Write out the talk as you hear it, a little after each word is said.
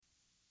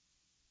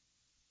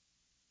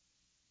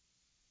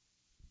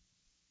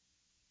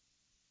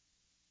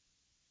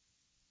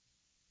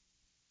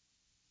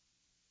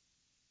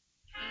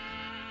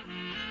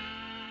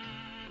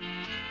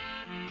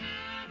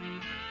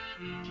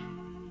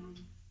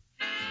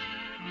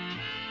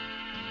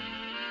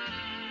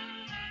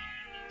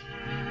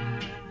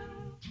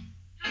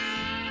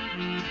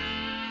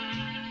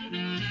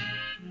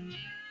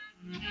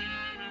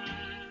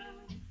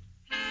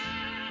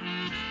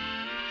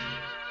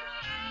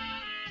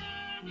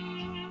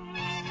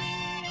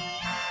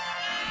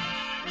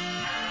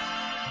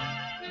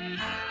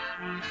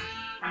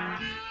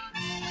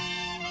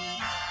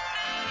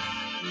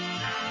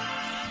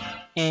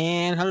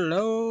And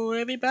hello,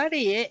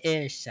 everybody. It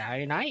is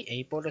Saturday night,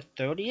 April the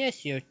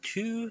 30th, year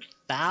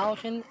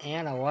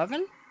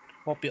 2011.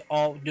 Hope you're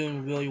all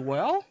doing really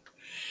well.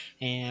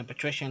 And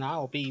Patricia and I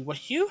will be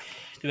with you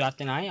throughout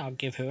the night. I'll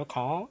give her a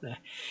call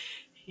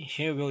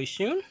here really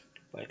soon.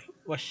 But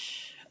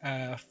let's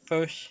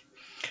first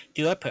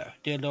do a prayer.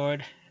 Dear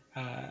Lord,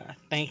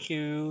 thank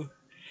you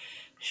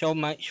so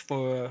much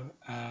for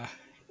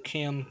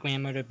Kim,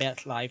 Grandmother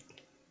Beth's life,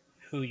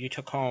 who you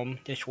took home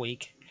this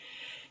week.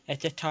 At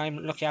this time,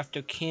 look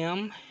after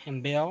Kim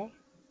and Bill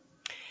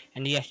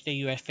and the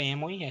SWS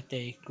family as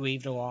they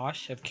grieve the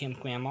loss of Kim's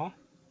grandma.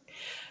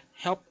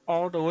 Help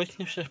all the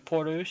listener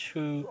supporters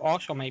who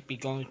also might be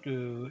going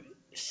through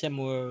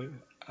similar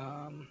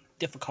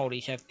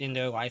difficulties in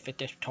their life at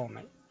this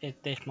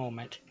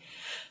moment.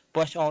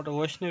 Bless all the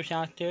listeners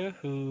out there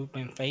who've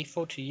been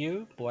faithful to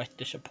you. Bless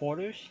the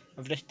supporters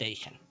of the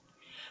station.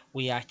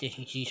 We ask this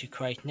in Jesus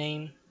Christ's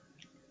name.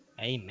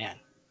 Amen.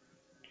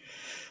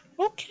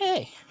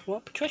 Okay,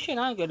 well, Patricia and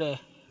I are going to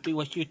be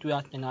with you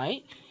throughout the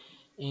night,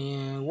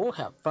 and we'll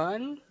have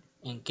fun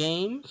and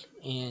games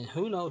and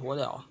who knows what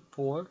else.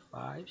 4,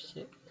 5,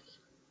 6.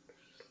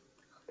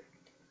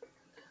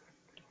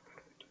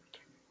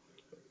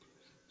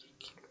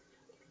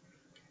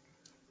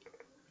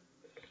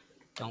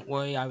 Don't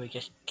worry, I was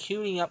just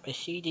queuing up a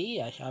CD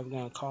as I was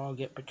going to call and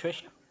get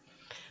Patricia.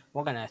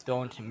 We're going to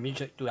throw in some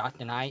music throughout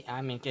the night.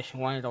 I'm in just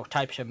one of those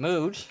types of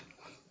moods.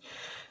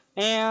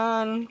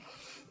 And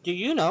do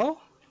you know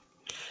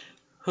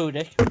who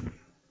this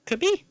could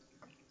be?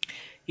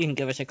 You can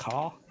give us a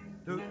call.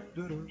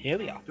 Here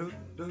we are.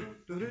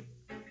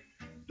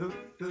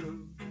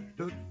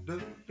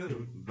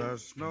 The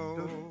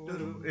snow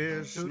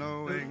is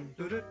snowing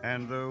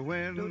and the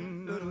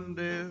wind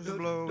is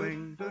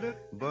blowing,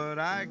 but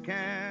I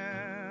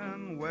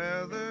can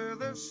weather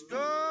the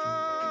storm.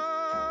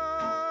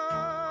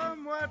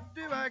 What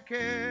do I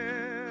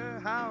care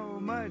how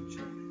much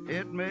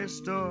it may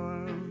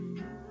storm?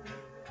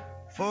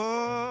 For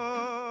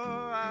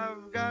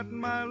I've got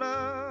my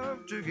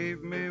love to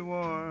keep me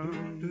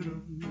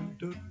warm.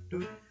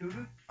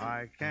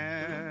 I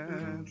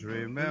can't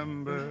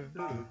remember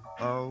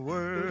a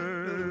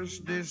worse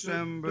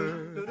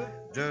December.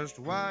 Just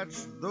watch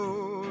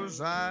those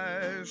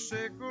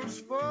icicles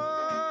form.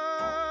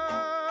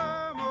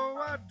 Oh,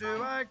 what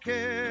do I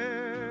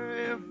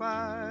care if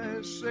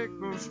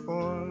icicles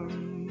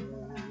form?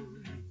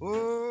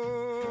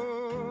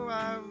 Oh,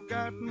 I've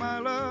got my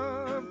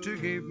love to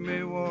keep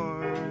me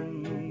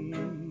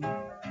warm.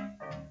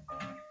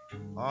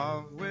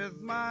 Off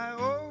with my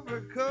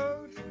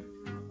overcoat,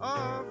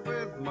 off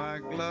with my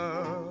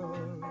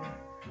glove.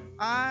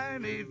 I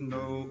need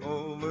no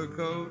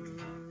overcoat,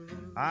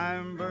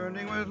 I'm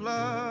burning with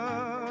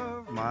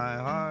love. My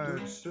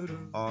heart's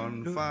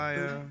on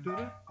fire,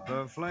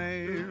 the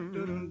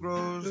flame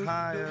grows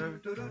higher,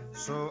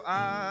 so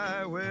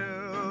I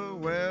will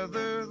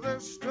weather the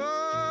storm.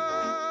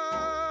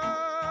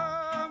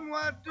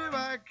 What do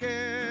I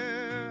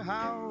care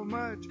how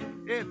much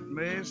it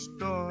may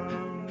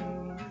storm?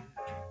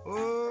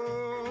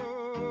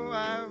 Oh,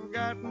 I've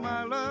got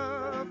my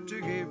love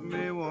to keep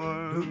me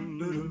warm.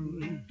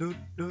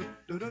 The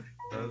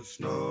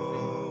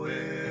snow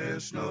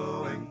is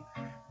snowing,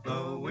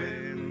 the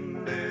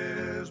wind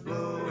is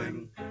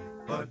blowing,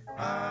 but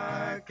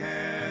I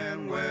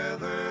can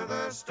weather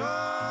the storm.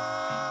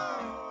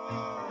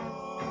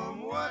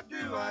 What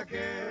do I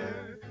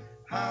care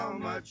how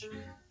much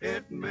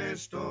it may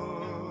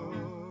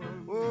storm?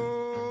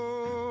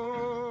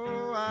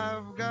 Oh,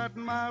 I've got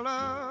my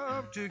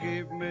love to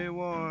keep me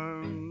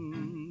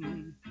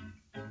warm.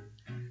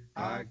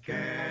 I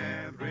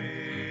can't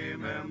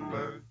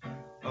remember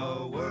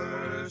a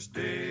worse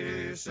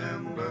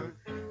December.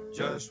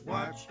 Just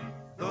watch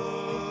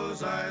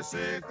those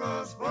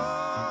icicles form.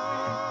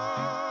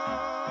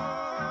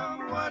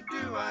 What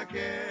do I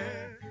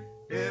care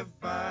if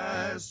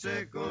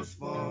icicles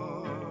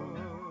form?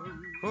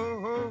 Ho,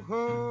 ho,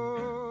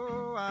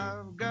 ho,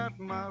 I've got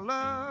my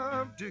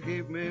love to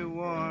keep me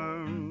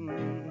warm.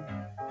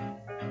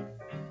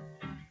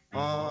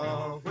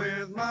 Off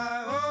with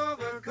my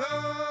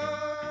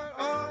overcoat,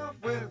 off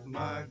with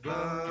my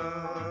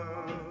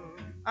glove.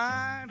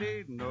 I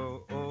need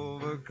no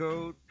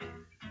overcoat,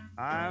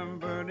 I'm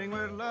burning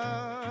with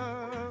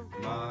love.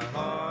 My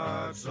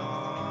heart's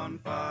on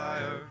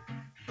fire,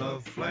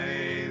 the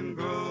flame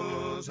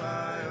grows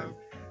higher,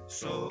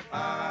 so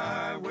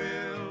I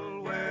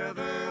will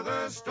weather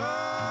the storm.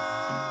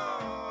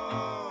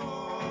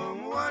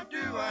 What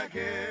do I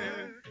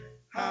care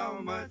how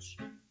much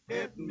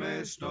it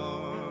may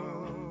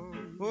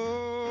storm?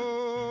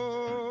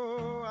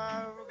 Oh,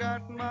 I've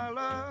got my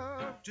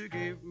love to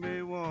keep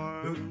me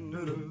warm.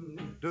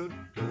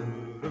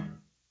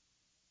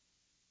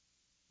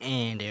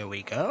 And there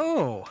we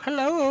go.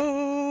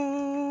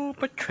 Hello,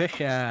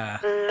 Patricia.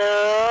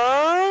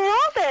 Hello,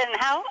 Robin.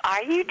 How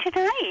are you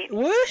tonight?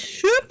 We're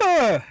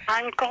super.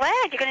 I'm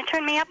glad. You're going to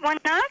turn me up one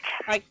notch?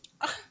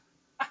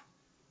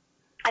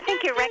 I I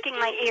think you're wrecking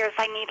my ears.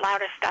 I need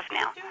louder stuff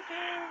now.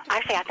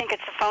 Actually, I think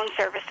it's the phone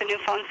service, the new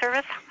phone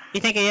service. You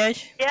think it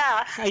is?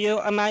 Yeah.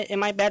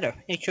 Am I better?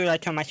 Make sure I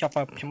turn myself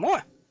up some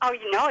more. Oh,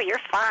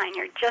 you're fine.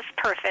 You're just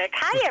perfect.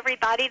 Hi,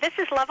 everybody. This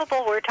is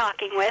Lovable we're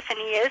talking with, and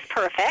he is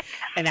perfect.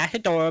 And that's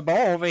adorable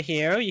over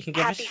here. You can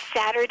give Happy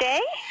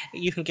Saturday.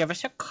 You can give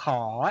us a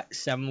call at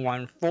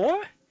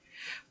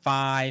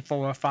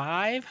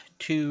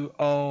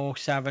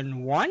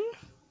 714-545-2071.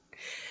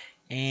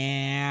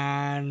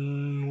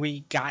 And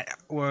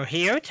we're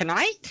here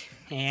tonight,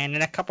 and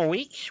in a couple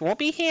weeks we'll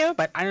be here,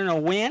 but I don't know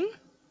when.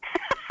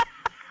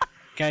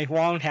 Okay,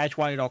 Juan has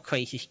one of those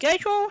crazy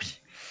schedules.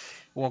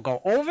 We'll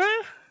go over,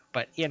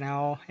 but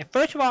and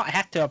first of all, I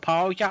have to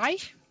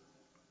apologize.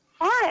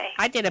 Why?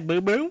 I did a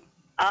boo-boo.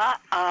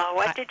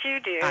 What did you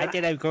do? I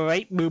did a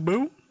great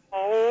boo-boo.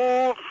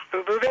 Oh,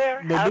 boo-boo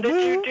there. How did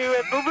you do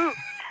it, boo-boo?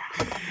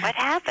 What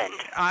happened?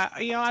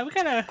 I'm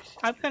gonna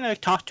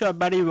talk to our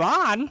buddy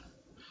Ron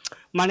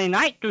Monday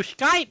night through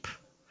Skype.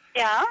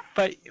 Yeah?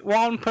 But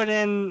Juan put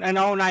in an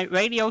all-night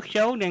radio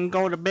show, then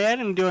go to bed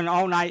and do an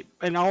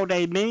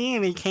all-day meeting,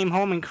 and he came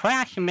home and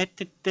crashed and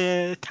missed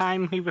the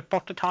time he was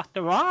supposed to talk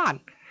to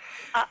Ron.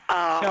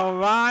 Uh-oh. So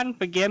Ron,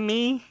 forgive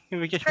me. It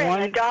was just We're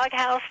in the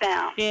doghouse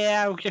now.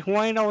 Yeah, it was just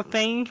one of those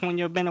things when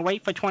you've been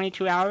awake for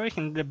 22 hours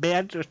and the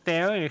bed was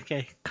there, and you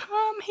say,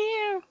 "Come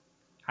here."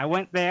 I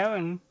went there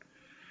and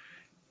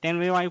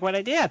didn't realize what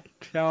I did.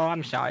 So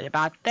I'm sorry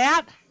about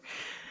that.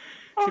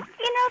 Well,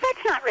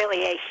 that's not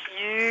really a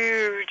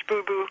huge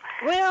boo-boo.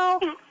 Well,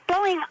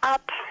 blowing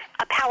up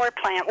a power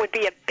plant would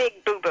be a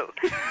big boo-boo.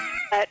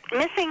 But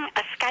missing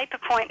a Skype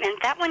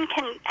appointment, that one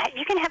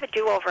you can have a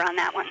do-over on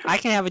that one. I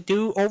can have a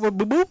do-over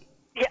boo-boo?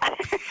 Yeah.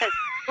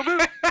 Boo-boo.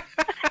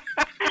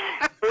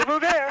 Boo-boo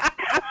there.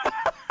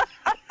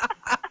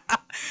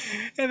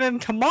 And then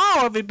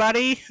tomorrow,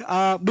 everybody,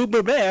 Boo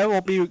Boo Bear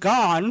will be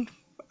gone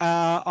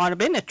on a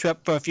business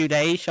trip for a few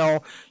days,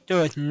 so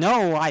there is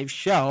no live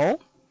show.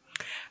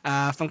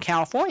 From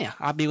California.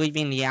 I'll be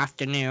leaving in the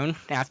afternoon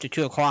after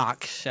 2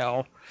 o'clock,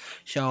 so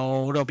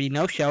there'll be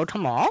no show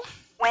tomorrow.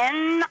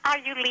 When are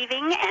you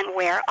leaving and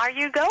where are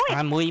you going?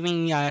 I'm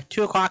leaving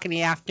 2 o'clock in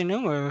the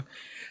afternoon, where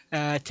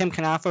Tim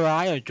Knopf and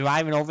I are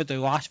driving over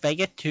to Las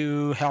Vegas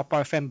to help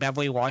our friend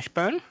Beverly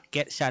Washburn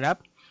get set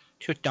up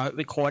to start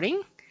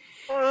recording.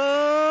 Ooh,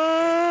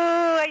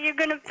 are you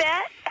going to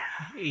bet?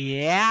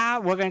 Yeah,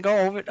 we're going to go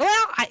over.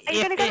 Well, are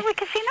you going to go to a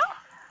casino?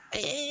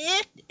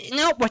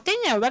 No, we're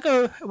staying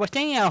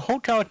in a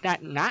hotel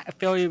that's not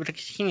affiliated with the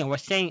casino. We're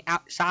staying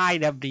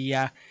outside of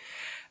the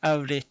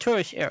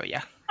tourist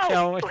area.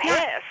 Oh,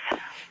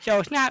 So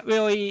it's not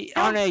really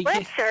on a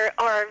glitz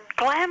or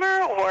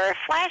glamour or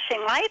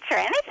flashing lights or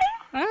anything?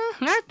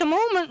 Not at the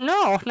moment,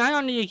 no. It's not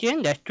on the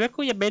agenda.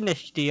 Strictly a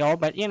business deal,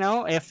 but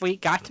if we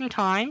got some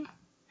time,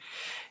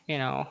 we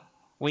can go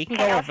over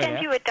there. I'll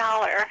send you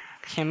 $1.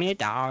 Send me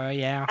 $1,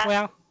 yeah.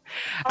 Well,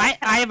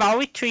 I've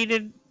always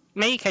treated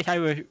me, because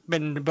I've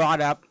been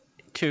brought up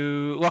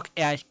to look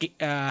at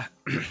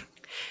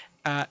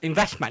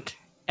investment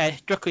as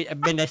strictly a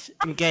business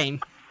game.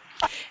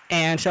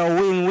 And so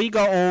when we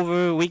go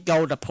over, we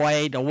go to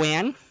play to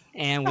win,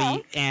 and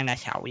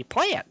that's how we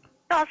play it.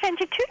 So I'll send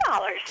you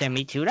 $2. Send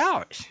me $2.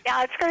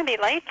 Yeah, it's going to be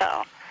late,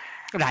 though.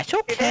 That's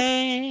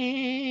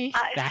okay.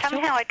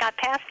 Somehow it got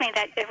past me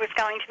that it was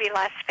going to be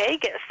Las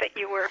Vegas that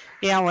you were.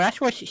 Yeah, well,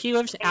 that's where she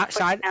lives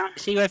outside.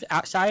 She lives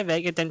outside of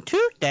Vegas. Then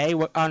Tuesday,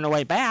 on the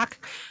way back,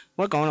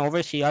 we're going over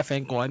to see our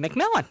friend Gloria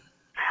McMillan.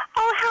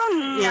 Oh, how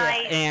nice. Yeah,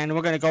 and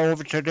we're going to go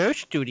over to their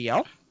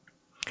studio.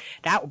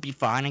 That would be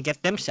fun and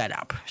get them set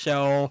up.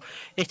 So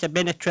it's a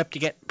business trip to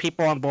get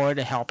people on board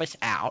to help us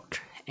out.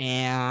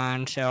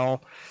 And so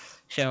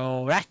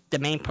that's the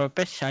main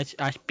purpose, us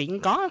being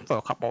gone for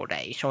a couple of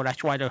days. So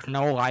that's why there's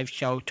no live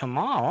show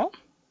tomorrow.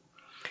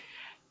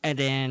 And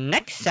then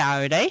next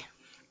Saturday,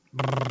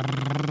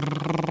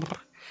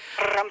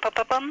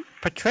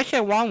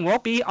 Patricia Wong will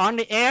be on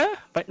the air,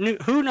 but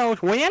who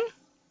knows when?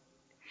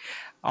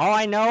 All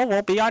I know,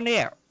 we'll be on the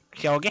air.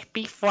 So just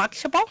be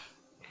flexible.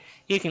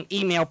 You can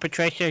email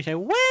Patricia and say,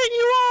 where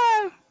you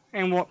are?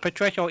 And what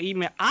Patricia will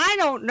email, I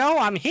don't know,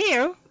 I'm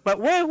here, but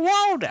where's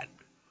Walden?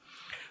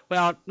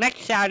 Well,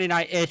 next Saturday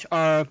night is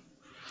our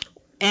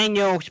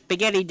annual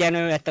spaghetti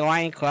dinner at the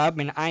Lion Club,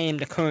 and I am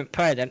the current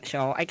president,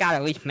 so I gotta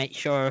at least make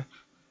sure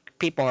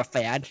people are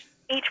fed.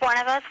 Each one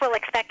of us will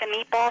expect a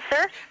meatball,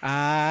 sir?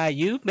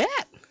 You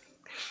bet.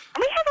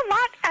 We have a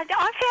lot.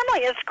 Our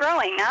family is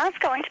growing. Now it's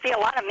going to be a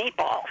lot of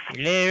meatballs.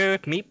 There's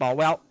meatball.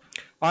 Well,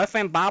 our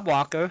friend Bob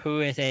Walker, who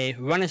is a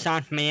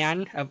Renaissance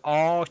man of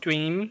all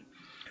streams,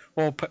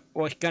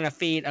 was going to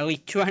feed at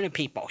least 200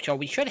 people, so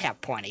we should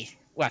have plenty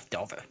left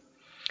over.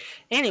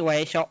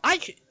 Anyway, so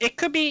it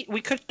could be,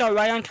 we could start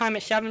right on time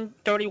at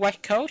 7:30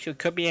 West Coast. It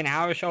could be an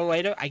hour or so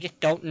later. I just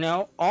don't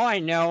know. All I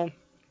know,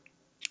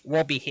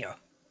 we'll be here.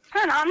 I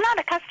don't know. I'm not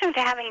accustomed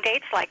to having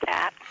dates like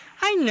that.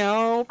 I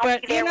know,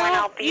 but you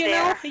know,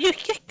 you're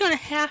just gonna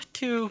have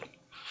to.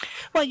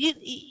 Well,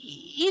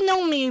 you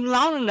know me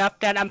long enough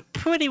that I'm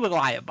pretty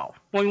reliable.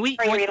 When you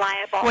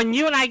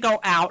and I go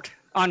out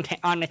on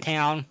the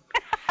town,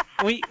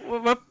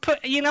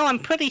 I'm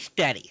pretty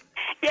steady.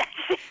 Yes.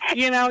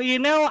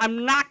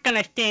 I'm not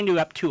gonna stand you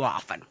up too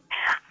often.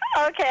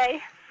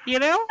 Okay.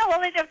 Oh,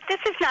 well, this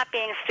is not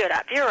being stood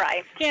up. You're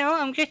right.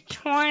 I'm just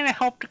trying to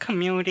help the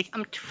community.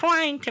 I'm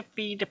trying to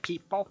feed the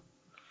people.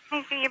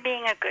 You're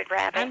being a good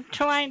rabbit. I'm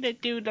trying to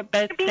do the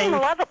best You're being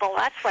lovable.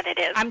 That's what it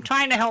is. I'm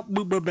trying to help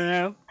Boo Boo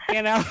Boo,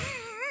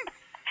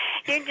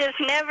 You're just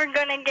never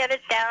gonna get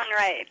it down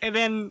right. And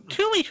then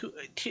 2 weeks,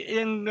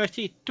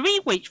 3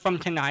 weeks from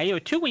tonight, or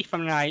 2 weeks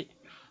from tonight,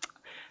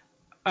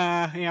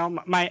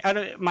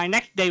 my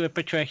next day with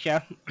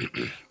Patricia,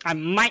 I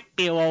might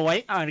be a little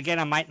late. Again,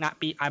 I might not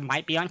be. I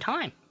might be on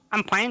time.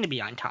 I'm planning to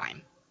be on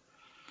time.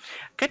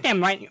 Good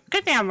thing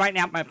I'm writing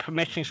out my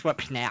permission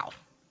slips now.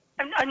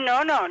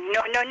 No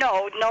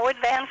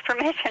advance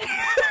permission.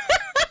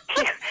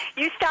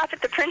 You stop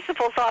at the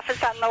principal's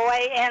office on the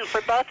way in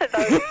for both of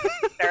those,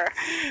 sir.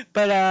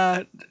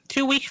 But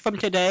 2 weeks from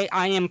today,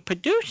 I am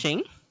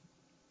producing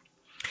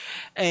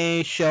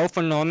a show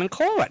for Norman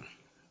Corwin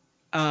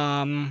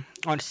on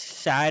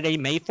Saturday,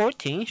 May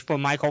 14th for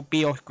Michael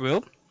Beale's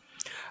group,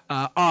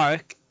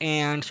 ARC.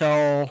 And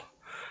so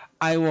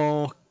I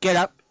will get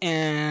up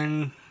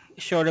and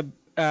sort of,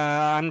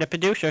 I'm the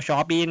producer, so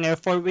I'll be in there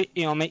for,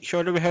 make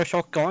sure the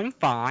rehearsal's going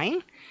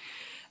fine.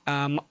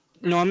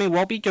 Norman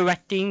will be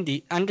directing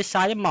The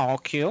Undecided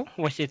Molecule,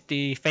 which is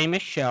the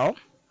famous show.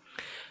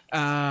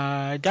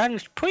 Done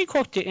pretty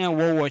close to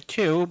World War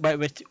II, but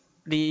with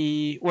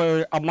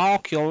where a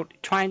molecule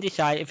trying to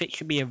decide if it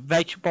should be a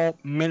vegetable,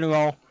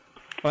 mineral,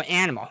 or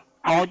animal.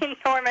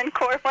 Norman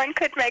Corwin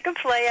could make a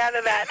play out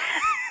of that.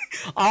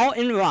 All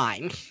in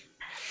rhymes.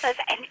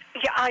 And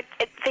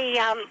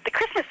the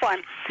Christmas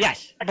one.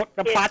 Yes, the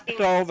plot to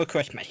throw over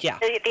Christmas. Yeah.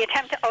 The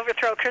attempt to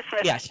overthrow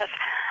Christmas. Yes.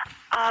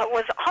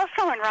 Was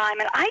also in rhyme,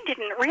 and I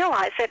didn't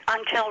realize it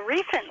until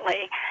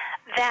recently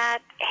that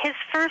his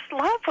first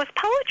love was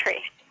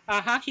poetry.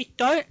 He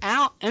started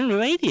out in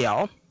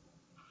radio.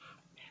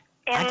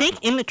 I think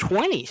in the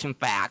 20s, in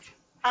fact.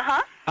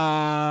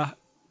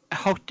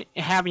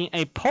 Having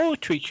a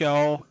poetry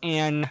show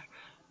in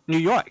New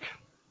York.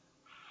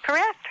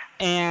 Correct.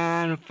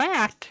 And in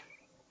fact,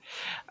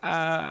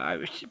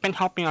 I've been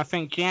helping our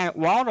friend Janet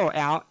Waldo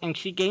out, and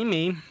she gave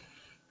me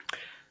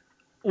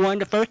one of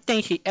the first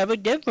things she ever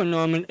did for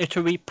Norman is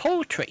to read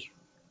poetry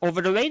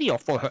over the radio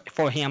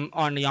for him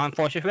on the Armed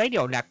Forces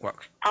Radio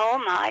Network.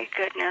 Oh my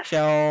goodness!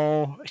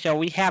 So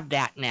we have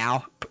that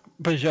now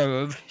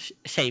preserved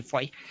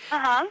safely.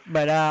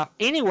 But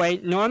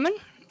anyway, Norman.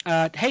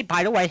 Hey,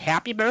 by the way,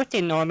 happy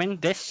birthday, Norman!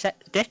 This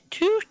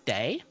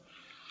Tuesday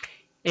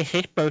is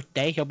his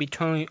birthday. He'll be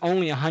turning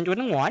only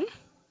 101,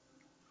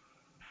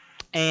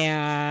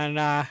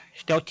 and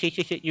still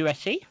teaches at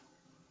USC.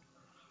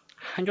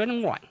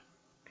 101.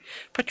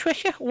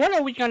 Patricia, what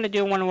are we going to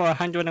do when we're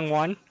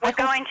 101? We're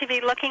going to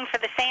be looking for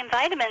the same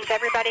vitamins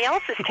everybody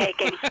else is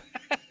taking.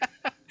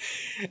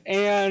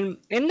 And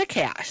in the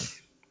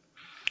cast,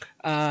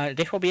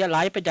 this will be a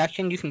live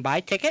production. You can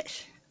buy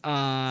tickets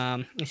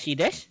and see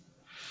this.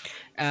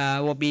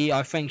 Will be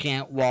our friend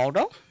Janet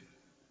Waldo,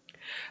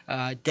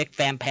 Dick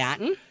Van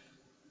Patten,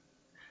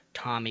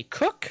 Tommy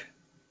Cook,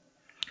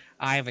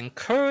 Ivan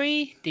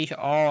Curry. These are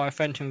all our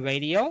friends from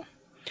radio.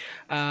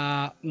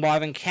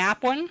 Marvin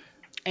Kaplan,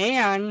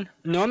 and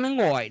Norman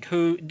Lloyd,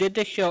 who did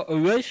this show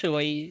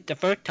originally the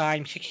first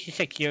time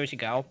 66 years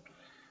ago,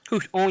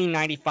 who's only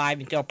 95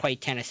 and still plays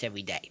tennis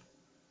every day.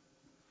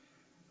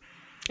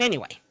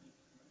 Anyway,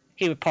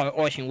 he was part of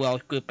Orson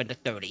Welles' group in the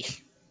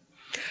 30s.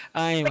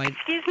 Anyway.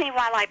 Excuse me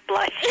while I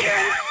blush here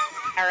and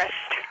embarrassed.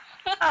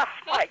 Oh,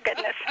 my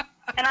goodness.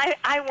 And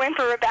I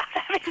whimper about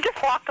having to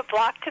walk a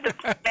block to the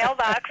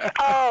mailbox.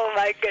 Oh,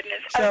 my goodness.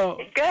 So,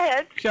 okay, go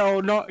ahead.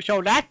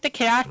 So that's the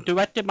cast,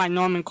 directed by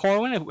Norman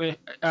Corwin.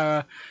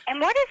 And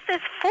what is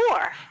this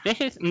for?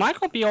 This is,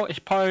 Michael Beale is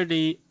part of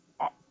the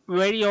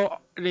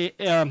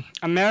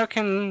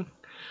American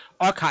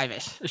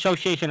Archivists,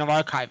 Association of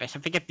Archivists. I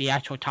forget the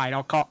actual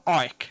title, called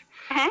ARC.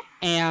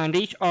 And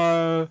these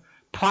are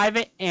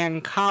private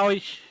and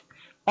college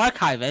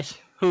archivists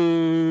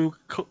who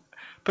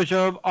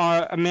preserve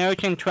our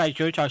American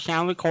treasures, our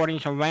sound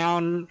recordings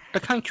around the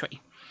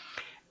country.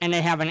 And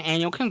they have an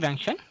annual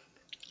convention.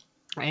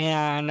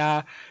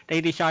 And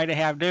they decided to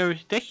have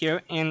theirs this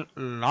year in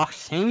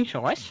Los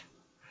Angeles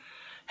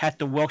at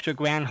the Wilshire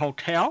Grand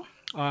Hotel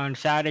on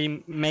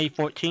Saturday, May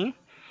 14th.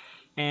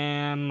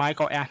 And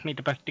Michael asked me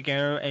to put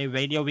together a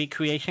radio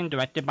recreation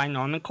directed by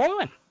Norman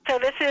Corwin. So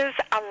this is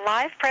a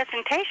live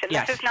presentation.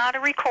 Yes. This is not a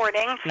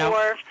recording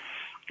for,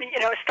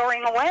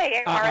 storing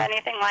away or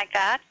anything like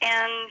that.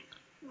 And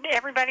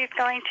everybody's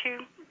going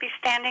to be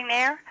standing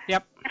there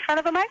in front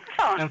of a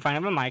microphone. In front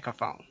of a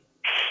microphone.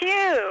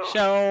 Phew.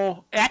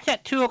 So that's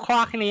at 2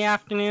 o'clock in the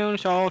afternoon.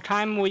 So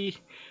time we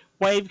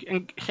wave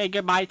and say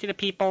goodbye to the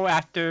people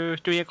after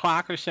 3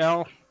 o'clock or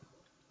so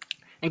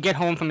and get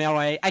home from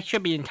LA. I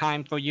should be in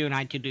time for you and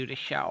I to do the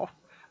show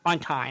on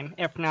time.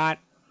 If not,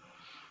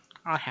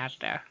 I'll have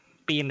to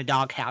be in the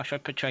doghouse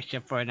with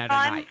Patricia for another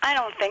night. I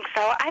don't think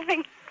so. I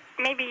think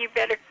maybe you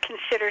better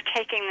consider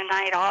taking the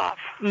night off.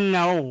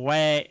 No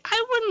way.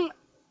 I wouldn't.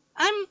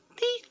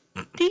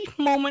 These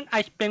moments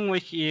I spend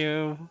with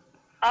you.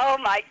 Oh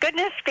my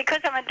goodness, because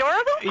I'm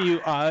adorable?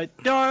 You are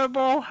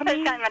adorable.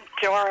 Because I'm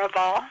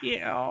adorable.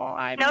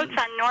 Notes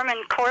on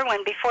Norman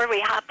Corwin before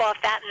we hop off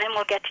that, and then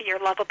we'll get to your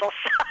lovable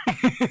side.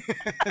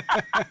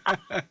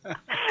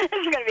 This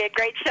is going to be a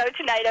great show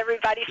tonight,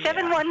 everybody.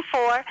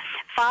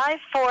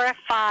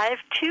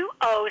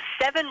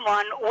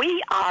 714-545-2071.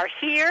 We are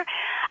here.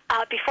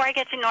 Before I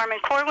get to Norman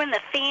Corwin,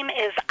 the theme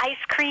is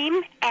ice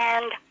cream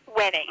and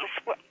weddings.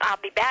 I'll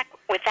be back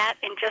with that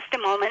in just a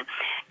moment.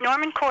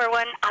 Norman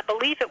Corwin, I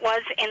believe it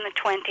was in the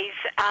 20s,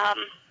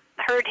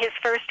 heard his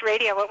first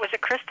radio. It was a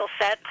crystal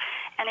set,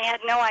 and he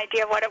had no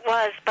idea what it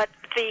was. But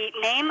the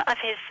name of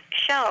his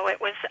show,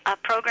 it was a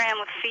program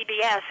with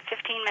CBS, a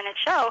 15-minute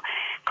show,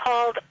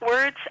 called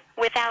Words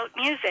Without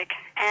Music,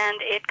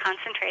 and it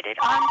concentrated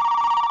on...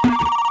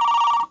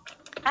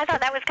 I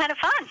thought that was kind of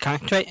fun.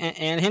 Concentrate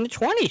and in the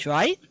 20s,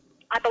 right?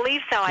 I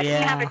believe so. I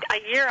didn't have a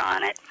year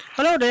on it.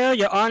 Hello there,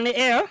 you're on the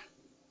air.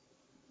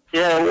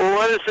 Yeah, well,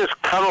 what is this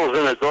cuddles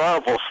and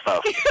adorable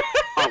stuff?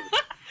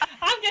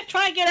 I'm just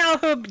trying to get out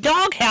of her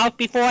doghouse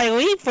before I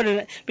leave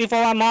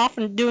before I'm off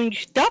and doing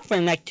stuff for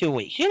the next 2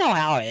 weeks. You know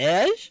how it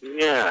is.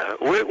 Yeah,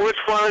 which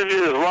one of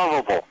you is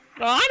lovable?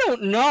 Well, I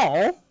don't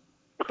know,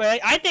 but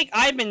I think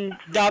I've been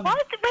dubbed.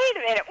 Wait a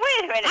minute.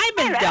 I've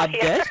been dubbed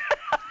this.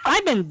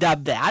 I've been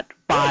dubbed that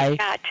by. We've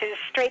got to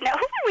straighten out.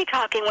 Who are we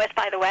talking with,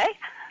 by the way?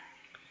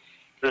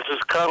 This is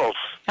Cuddles.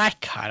 That's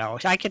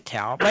Cuddles, I could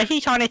tell. But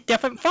he's on a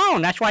different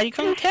phone. That's why you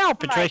couldn't tell,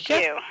 Patricia.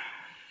 Like you.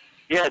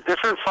 Yeah,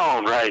 different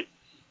phone, right.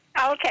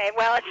 Okay,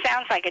 well, it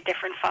sounds like a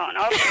different phone.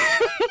 Okay.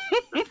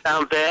 Does it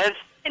sound bad?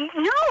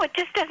 No, it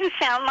just doesn't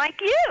sound like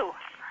you.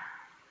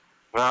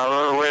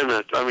 Well, wait a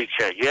minute. Let me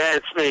check. Yeah,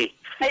 it's me.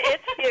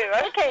 It's you.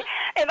 Okay.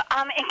 In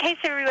case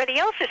everybody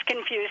else is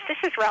confused, this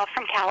is Ralph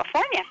from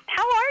California.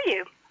 How are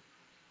you?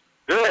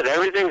 Good.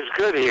 Everything's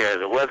good here.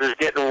 The weather's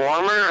getting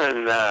warmer,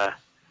 and...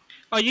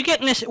 Oh, you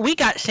getting this? We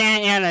got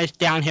Santa Ana's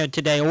down here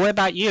today. What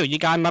about you? You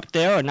got them up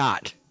there or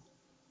not?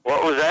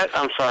 What was that?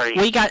 I'm sorry.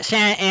 We got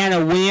Santa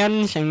Ana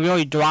winds and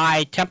really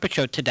dry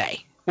temperature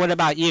today. What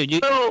about you?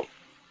 A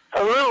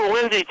little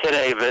windy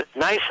today, but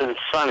nice and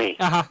sunny.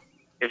 Uh-huh.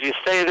 If you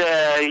stayed,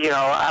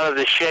 out of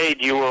the shade,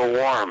 you were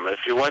warm.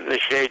 If you went in the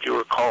shade, you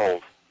were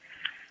cold.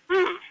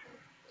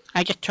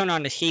 I just turned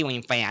on the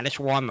ceiling fan. It's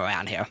warm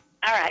around here.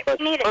 All right.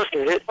 We need a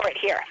chick report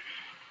here.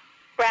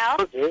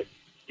 Ralph?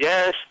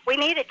 Yes? We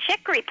need a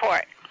chick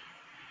report.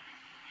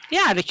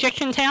 Yeah, the chicks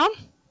in town?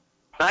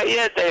 Not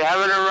yet. They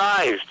haven't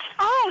arrived.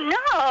 Oh,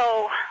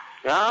 no.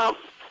 No.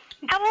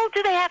 How old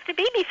do they have to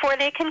be before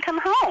they can come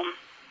home?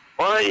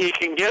 Well, you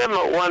can get them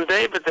at one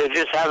day, but they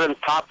just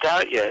haven't popped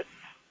out yet.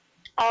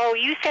 Oh,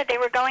 you said they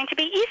were going to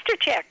be Easter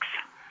chicks.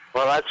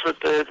 Well, that's what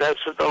the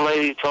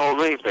lady told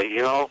me, but,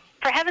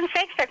 For heaven's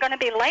sakes, they're going to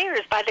be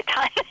layers by the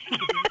time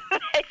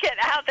they get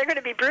out. They're going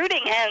to be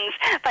brooding hens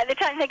by the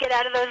time they get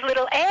out of those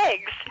little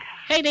eggs.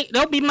 Hey,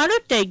 they'll be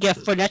Mother's Day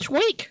gift for next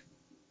week.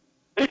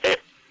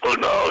 Who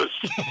knows?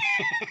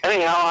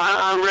 Anyhow,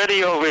 I'm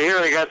ready over here.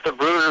 I got the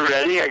brooder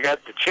ready. I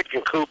got the chicken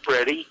coop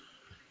ready.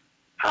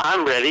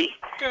 I'm ready.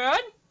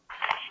 Good.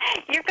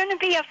 You're going to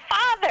be a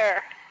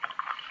father.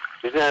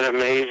 Isn't that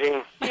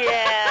amazing?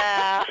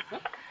 Yeah.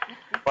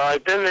 Well,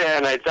 I've been there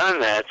and I've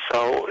done that,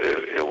 so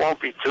it won't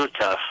be too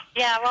tough.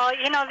 Yeah, well,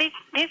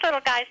 these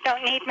little guys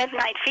don't need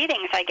midnight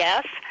feedings, I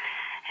guess.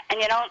 And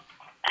you don't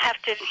have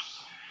to...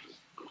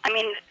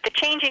 the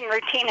changing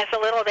routine is a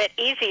little bit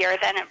easier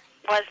than it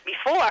was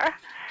before,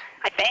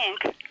 I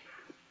think.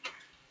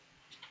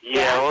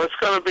 Yeah, well, it's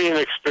going to be an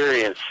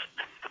experience.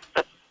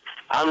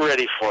 I'm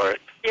ready for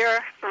it. You're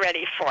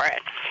ready for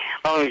it.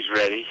 Tony's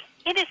ready.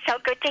 It is so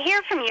good to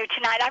hear from you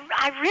tonight.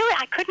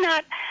 I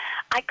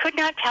could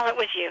not tell it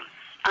was you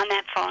on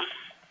that phone.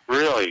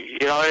 Really?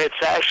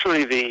 It's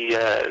actually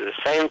the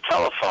same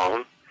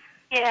telephone.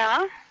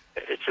 Yeah?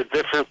 It's a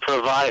different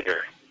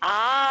provider.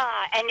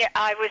 Ah, and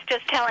I was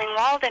just telling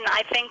Walden,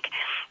 I think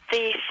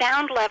the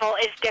sound level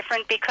is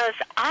different because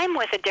I'm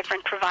with a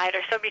different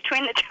provider. So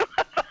between the two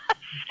of us.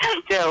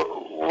 Yeah,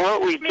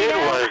 what we did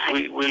was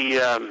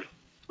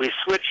we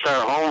switched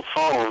our home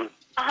phone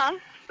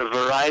to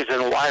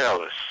Verizon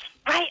Wireless.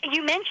 Right,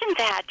 you mentioned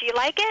that. Do you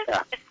like it?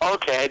 Yeah.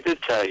 Okay, I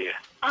did tell you.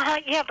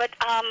 Yeah, but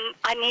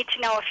I need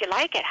to know if you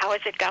like it. How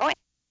is it going?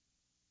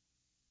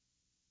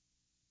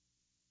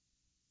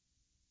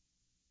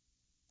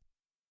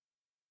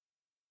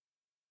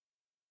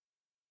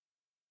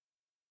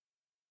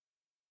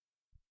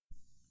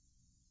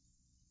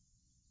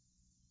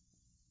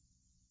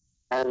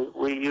 And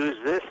we use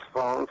this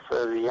phone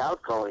for the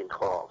outgoing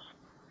calls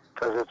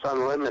because it's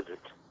unlimited.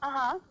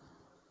 Uh-huh.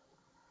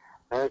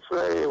 And it's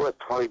really,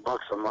 $20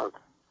 a month?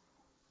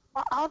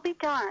 Well, I'll be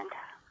darned.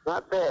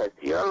 Not bad.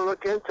 You ought to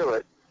look into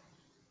it.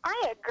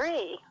 I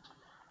agree.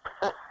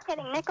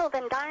 Getting nickeled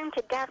and dimed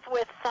to death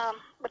with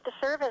the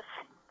service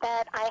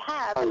that I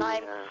have, and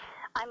I'm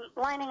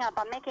lining up.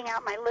 I'm making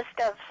out my list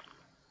of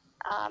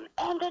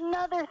And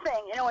another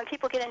thing, when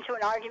people get into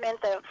an argument,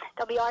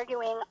 they'll be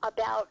arguing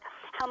about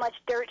how much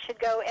dirt should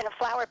go in a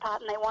flower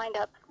pot, and they wind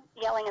up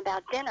yelling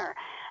about dinner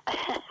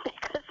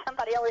because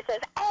somebody always says,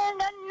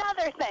 and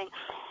another thing.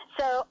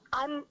 So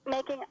I'm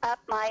making up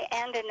my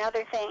and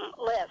another thing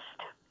list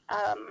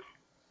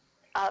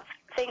of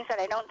things that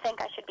I don't think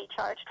I should be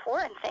charged for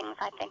and things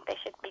I think they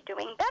should be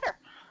doing better.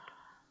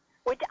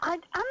 I'm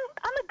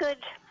a good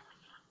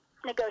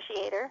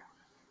negotiator.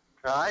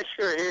 I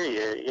sure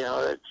hear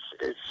you.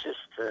 It's just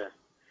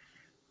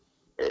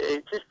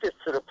it just gets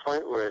to the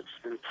point where it's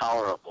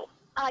intolerable.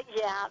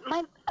 Yeah.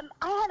 I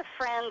had a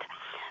friend,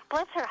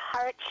 bless her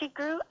heart, she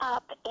grew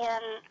up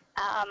in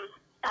a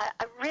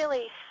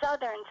really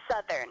southern,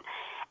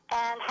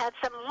 and had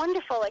some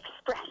wonderful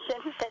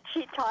expressions that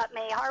she taught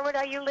me. Harwood,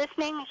 are you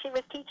listening? She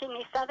was teaching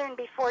me Southern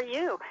before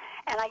you,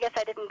 and I guess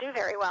I didn't do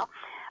very well.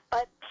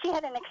 But she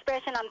had an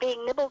expression on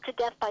being nibbled to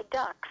death by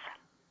ducks.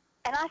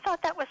 And I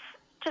thought that was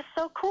just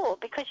so cool,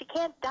 because you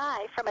can't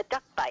die from a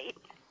duck bite.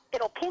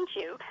 It'll pinch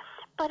you.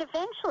 But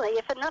eventually,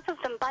 if enough of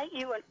them bite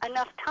you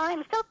enough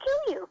times, they'll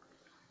kill you.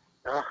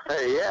 Oh,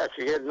 yeah, if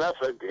you get enough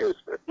abuse.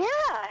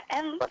 Yeah,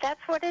 and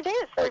that's what it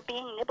is. They're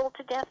being nibbled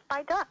to death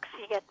by ducks.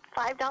 You get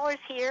 $5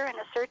 here and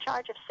a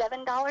surcharge of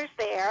 $7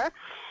 there,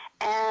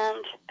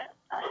 and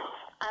I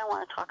don't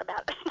want to talk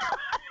about it.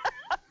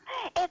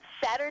 It's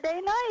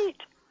Saturday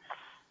night.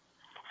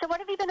 So what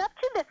have you been up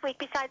to this week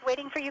besides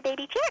waiting for your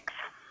baby chicks?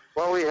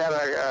 Well, we had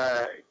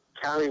a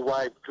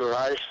countywide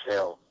garage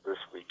sale this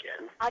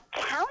weekend. A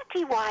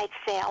countywide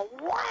sale?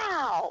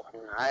 Wow!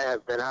 I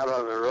have been out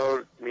on the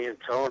road, me and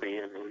Tony,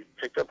 and we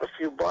picked up a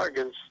few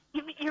bargains.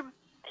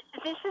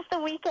 This is the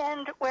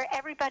weekend where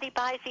everybody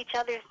buys each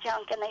other's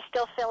junk, and they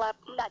still fill up,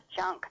 not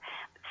junk.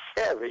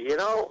 Yeah, but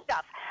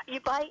stuff.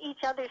 You buy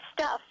each other's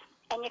stuff,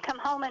 and you come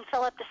home and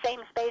fill up the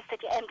same space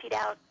that you emptied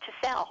out to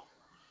sell.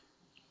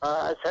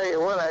 I tell you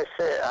what, I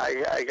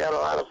got a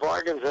lot of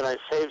bargains, and I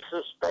saved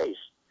some space.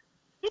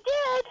 You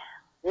did?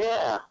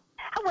 Yeah.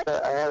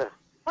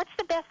 What's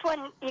the best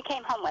one you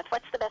came home with?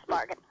 What's the best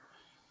bargain?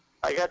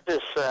 I got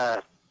this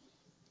flat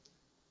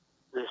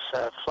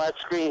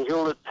screen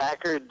Hewlett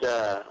Packard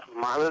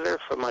monitor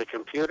for my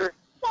computer.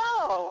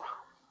 Whoa!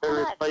 To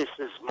replace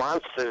this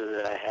monster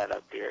that I had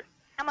up here.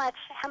 How much?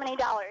 How many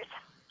dollars?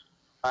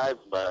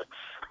 $5.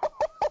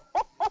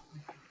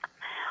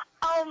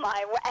 Oh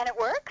my! And it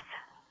works?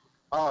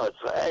 Oh,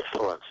 it's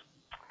excellent.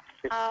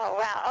 Oh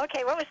wow!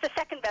 Okay, what was the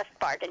second best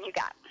bargain you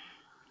got?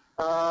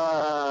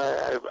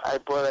 I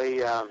bought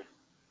a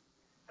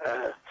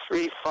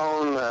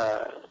 3-phone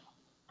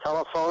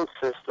telephone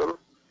system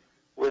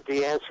with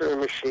the answering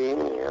machine,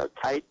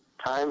 tight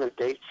time and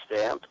date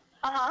stamp.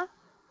 Uh-huh.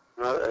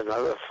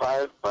 Another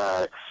 $5.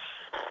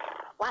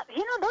 Wow,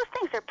 those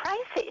things are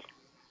pricey.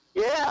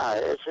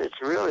 Yeah,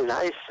 it's really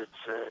nice.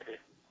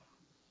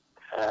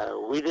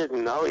 We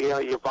didn't know.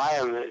 You buy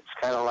them. It's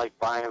kind of like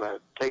buying a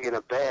pig in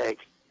a bag.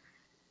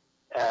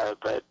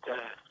 But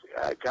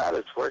God,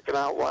 it's working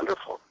out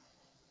wonderful.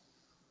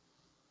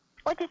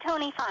 What did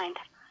Tony find?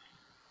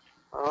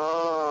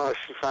 Oh,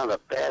 she found a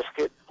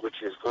basket,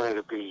 which is going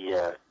to be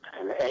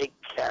an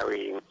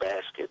egg-carrying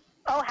basket.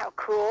 Oh, how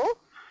cool!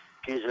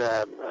 She's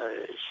a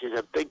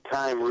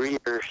big-time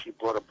reader. She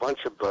bought a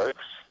bunch of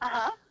books.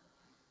 Uh-huh.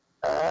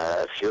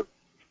 A few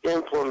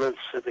implements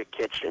for the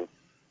kitchen.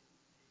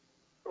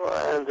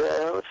 And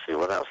let's see,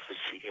 what else did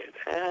she get?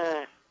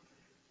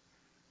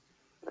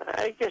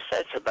 I guess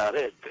that's about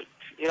it. But,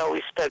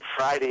 we spent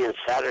Friday and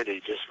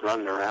Saturday just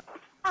running around.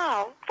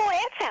 Oh, boy,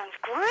 that sounds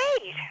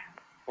great.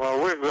 Well,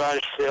 we're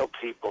garage sale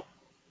people.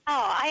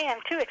 Oh, I am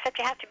too, except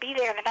you have to be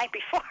there the night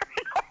before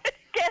in order to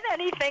get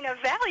anything of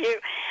value.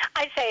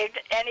 I say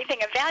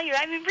anything of value.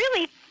 I mean,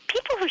 really,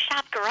 people who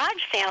shop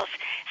garage sales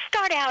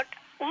start out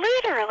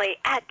literally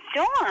at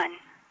dawn.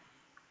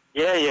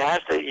 Yeah, you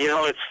have to.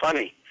 It's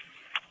funny.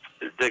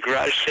 The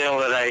garage sale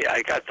that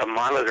I got the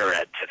monitor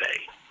at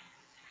today.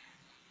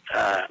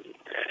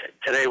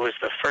 Today was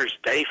the first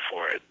day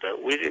for it,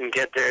 but we didn't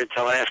get there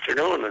until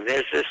afternoon, and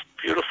there's this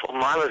beautiful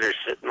monitor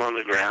sitting on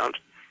the ground.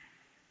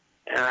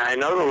 And I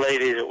know the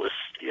lady that was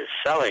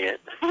selling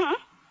it. Mm-hmm.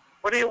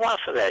 What do you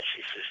want for that?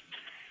 She says,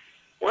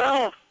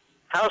 well,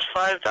 how's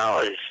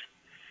 $5?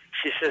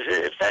 She says,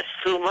 if that's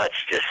too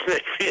much, just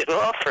make me an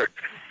offer.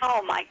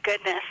 Oh, my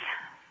goodness.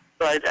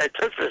 So I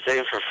took the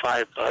thing for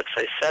 $5. I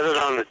set it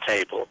on the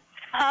table.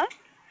 Uh-huh.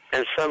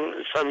 And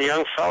some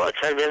young fella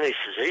came in and he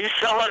says, are you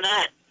selling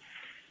that?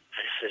 I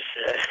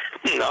says,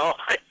 no,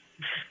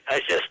 I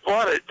just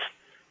bought it.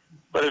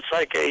 But it's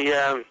like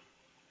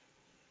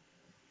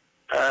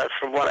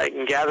from what I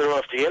can gather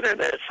off the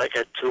internet, it's like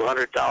a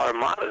 $200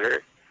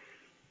 monitor.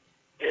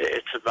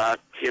 It's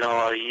about,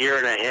 a year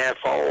and a half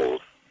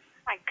old.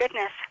 My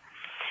goodness.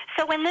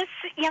 So when this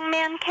young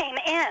man came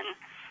in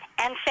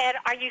and said,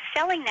 are you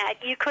selling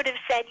that? You could have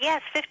said,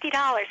 yes,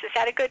 $50. Is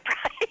that a good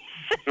price?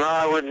 No,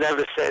 I would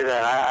never say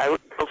that. I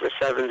would go for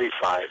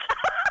 $75.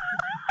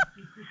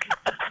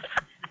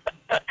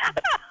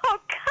 Oh,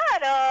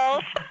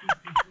 cuddles.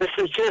 This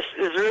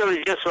is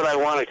really just what I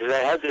wanted, because I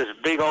had this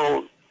big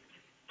old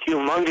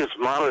humongous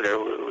monitor,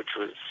 which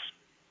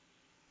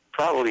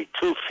probably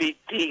 2 feet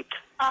deep.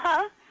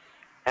 Uh-huh.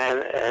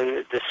 And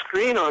the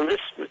screen on this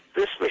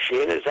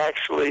machine is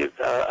actually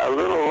a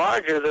little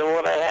larger than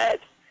what I had.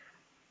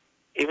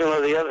 Even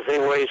though the other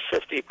thing weighs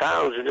 50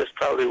 pounds and this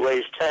probably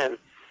weighs 10.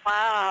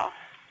 Wow.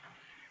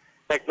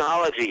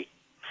 Technology.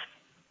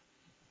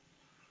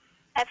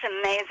 That's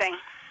amazing.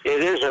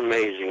 It is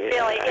amazing.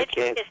 Really, it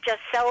is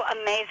just so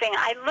amazing.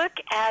 I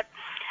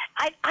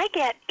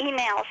get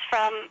emails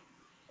from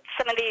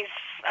some of these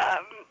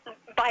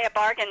buy a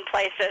bargain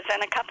places,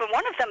 and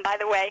one of them, by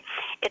the way,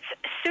 it's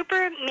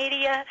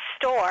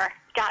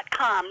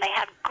supermediastore.com. They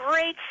have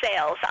great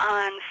sales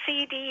on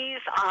CDs,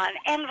 on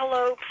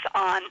envelopes,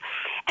 on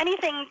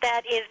anything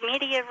that is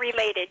media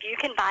related. You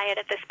can buy it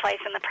at this place,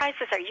 and the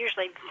prices are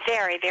usually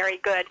very, very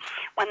good.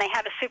 When they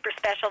have a super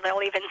special,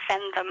 they'll even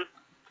send them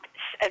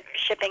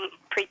shipping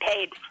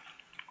prepaid.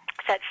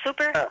 So that's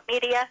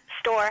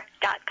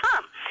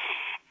supermediastore.com.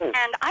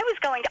 And I was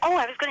going to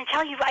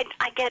tell you, I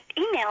get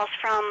emails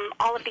from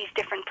all of these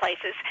different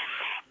places.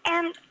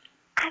 And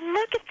I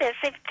look at this.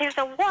 There's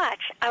a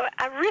watch,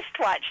 a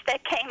wristwatch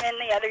that came in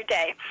the other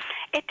day.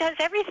 It does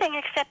everything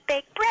except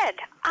bake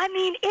bread. I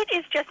mean, it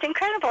is just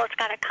incredible. It's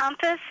got a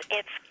compass.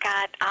 It's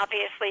got,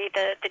 obviously,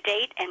 the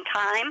date and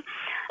time.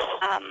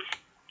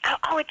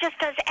 It just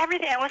does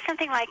everything. It was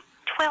something like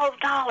 $12.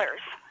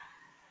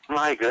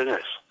 My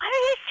goodness.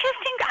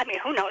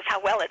 Who knows how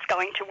well it's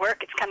going to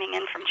work? It's coming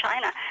in from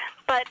China.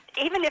 But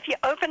even if you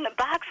open the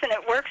box and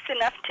it works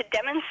enough to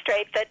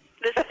demonstrate that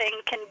this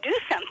thing can do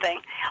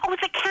something. Oh,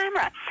 it's a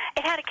camera.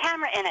 It had a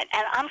camera in it.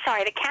 And I'm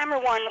sorry, the camera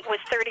one was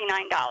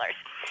 $39.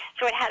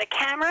 So it had a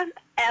camera,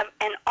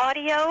 an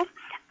audio,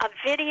 a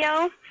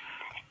video,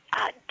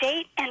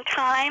 date and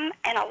time,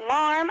 an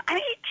alarm. I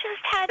mean, it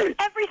just had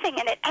everything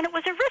in it. And it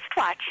was a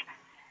wristwatch.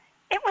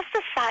 It was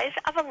the size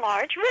of a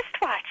large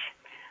wristwatch.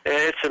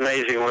 It's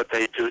amazing what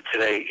they do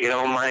today. You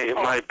know,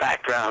 my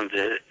background,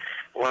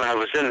 when I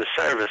was in the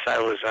service, I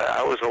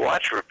was a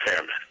watch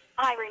repairman.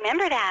 I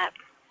remember that.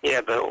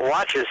 Yeah, but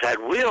watches had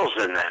wheels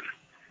in them,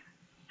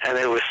 and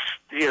they were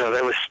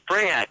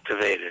spring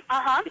activated.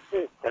 Uh-huh.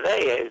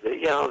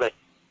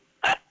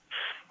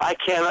 I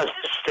can't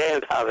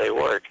understand how they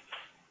work.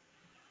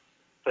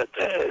 But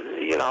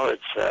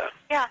it's a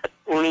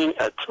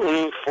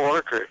tuning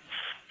fork or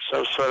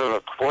some sort of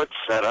a quartz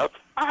setup.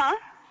 Uh-huh.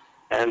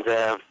 And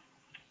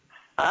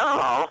I don't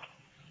know.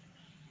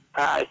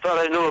 I thought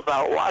I knew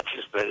about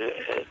watches, but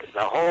it's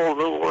a whole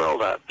new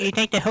world out there. You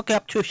think they hook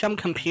up to some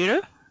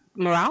computer,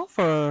 Ralph,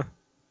 or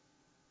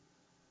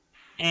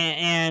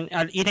and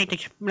you think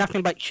it's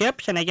nothing but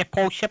chips, and they just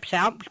pull chips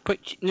out,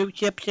 put new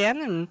chips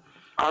in, and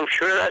I'm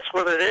sure that's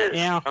what it is.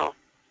 Yeah. You know?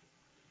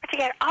 To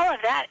get all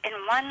of that in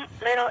one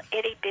little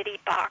itty bitty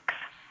box.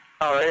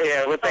 Oh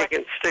yeah, what they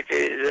can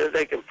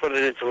they can put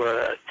it into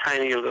a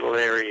tiny little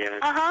area.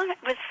 It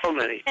was so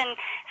many. And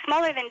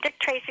smaller than Dick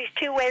Tracy's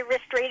two-way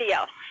wrist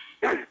radio.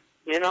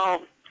 You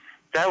know,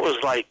 that was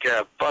like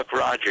Buck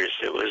Rogers.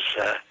 It was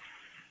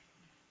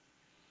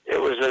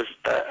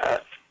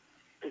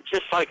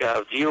just like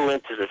a view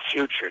into the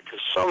future,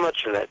 because so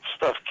much of that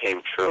stuff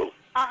came true.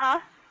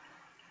 I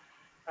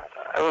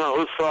don't know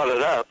who thought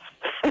it up.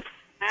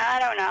 I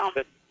don't know.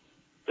 But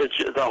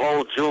the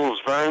whole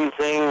Jules Verne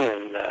thing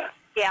and.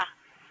 Yeah.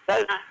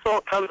 That's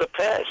all come to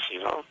pass, you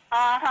know.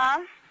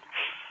 I've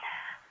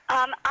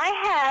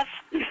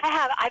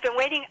been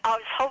waiting. I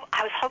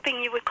was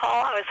hoping you would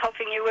call.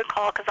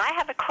 Because I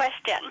have a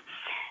question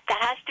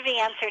that has to be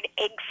answered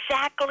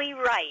exactly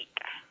right.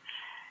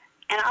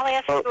 And I'll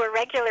ask you a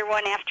regular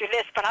one after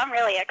this, but I'm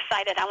really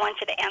excited. I want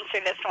you to answer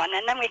this one,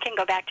 and then we can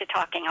go back to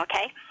talking,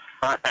 okay?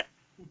 All right.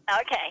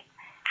 Okay.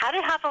 How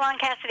did Hopalong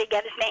Cassidy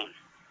get his name?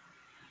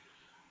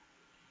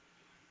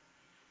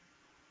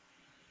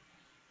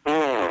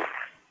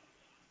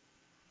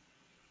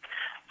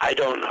 I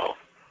don't know.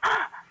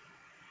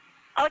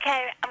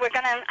 Okay,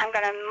 I'm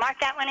gonna mark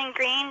that one in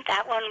green.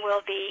 That one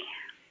will be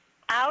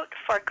out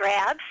for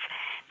grabs.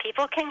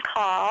 People can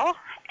call,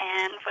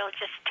 and we'll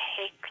just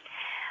take.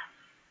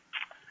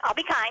 I'll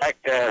be kind.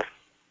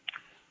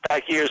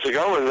 Back years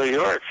ago in New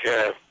York,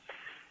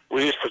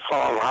 we used to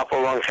call him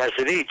Hopalong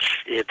Cassidy,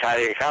 the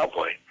Italian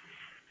cowboy.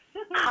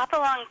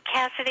 Hopalong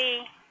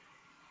Cassidy.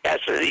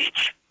 Cassidy.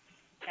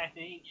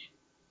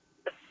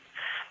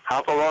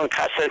 Hopalong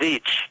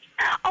Cassidy.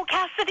 Oh,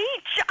 Cassidy!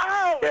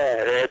 Oh!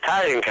 Yeah, the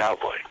Italian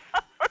cowboy.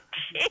 Oh,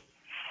 gee.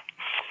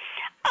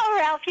 Oh,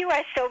 Ralph, you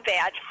are so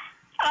bad.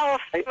 Oh,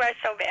 you are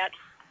so bad.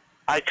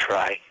 I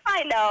try.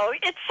 I know.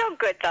 It's so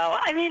good, though.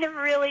 I mean, it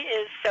really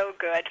is so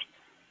good.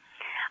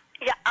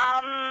 Yeah,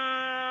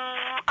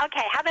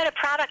 okay, how about a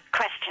product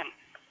question?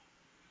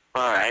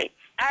 All right.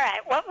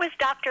 What was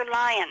Dr.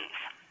 Lyons?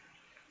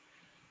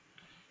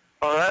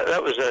 Well,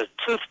 that was a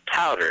tooth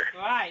powder.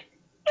 Right.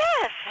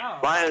 Yes. Oh.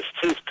 Lyons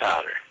tooth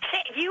powder.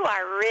 You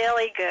are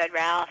really good,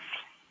 Ralph.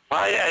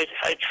 I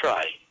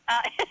try.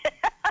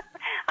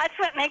 That's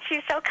what makes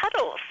you so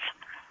cuddles.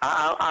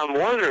 I'm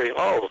wondering.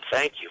 Oh,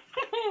 thank you.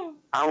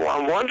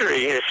 I'm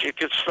wondering if you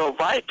could still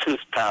buy tooth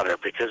powder,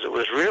 because it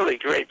was really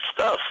great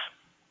stuff.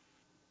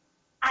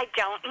 I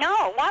don't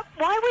know. Why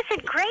was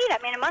it great? I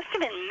mean, it must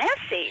have been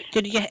messy.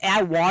 Did you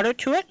add water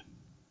to it?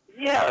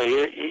 Yeah,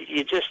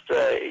 you just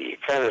you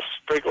kind of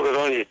sprinkled it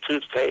on your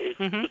toothpaste,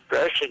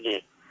 toothbrush, and you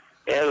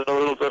added a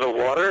little bit of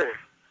water,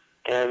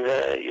 and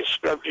you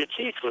scrubbed your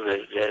teeth with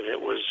it. And it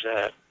was,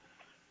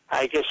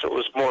 I guess, it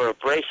was more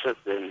abrasive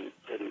than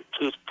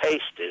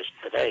toothpaste is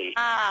today.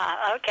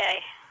 Ah, okay.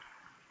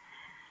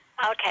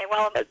 Okay,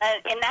 well,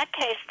 in that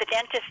case, the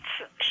dentists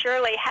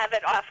surely have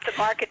it off the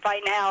market by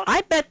now.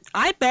 I bet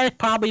it's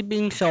probably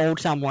being sold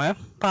somewhere.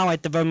 Probably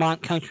at the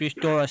Vermont Country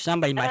Store or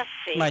somebody might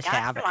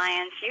have it. Dr.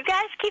 Lyons, you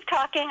guys keep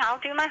talking. I'll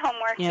do my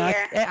homework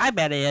here. I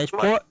bet it is.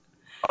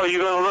 Oh,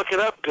 you're going to look it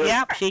up? Good.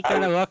 Yep, she's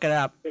going to look it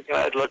up.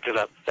 I'd look it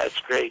up. That's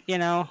great.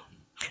 That's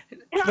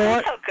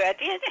so good.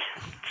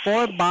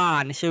 Ford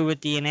Bonds, who was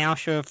the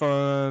announcer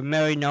for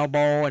Mary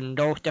Noble and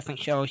those different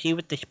shows, he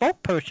was the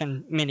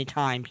spokesperson many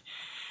times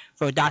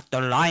for Dr.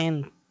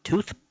 Lyon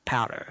tooth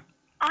powder.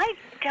 I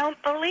don't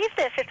believe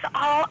this. It's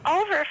all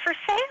over for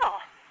sale.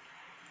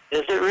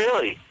 Is it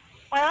really?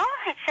 Well,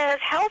 it says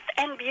health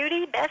and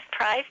beauty best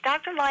price,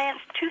 Dr.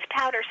 Lyon's tooth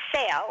powder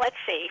sale. Let's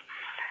see.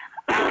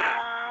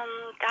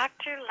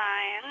 Dr.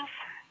 Lyon's.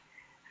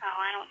 Oh,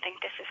 I don't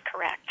think this is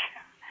correct.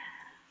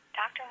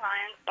 Dr.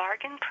 Lyon's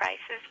bargain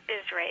prices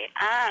biz rate.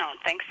 I don't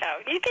think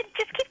so. You could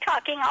just keep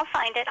talking. I'll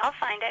find it.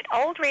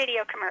 Old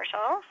radio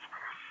commercials.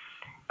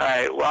 All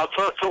right. Well, I'll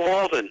talk to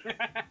Walden.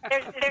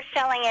 They're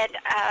selling it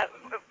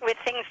with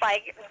things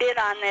like bid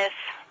on this.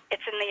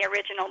 It's in the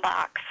original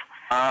box.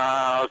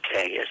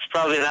 Okay. It's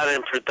probably not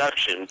in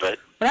production, but...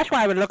 Well, that's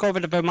why I would look over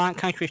the Vermont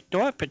Country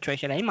Store,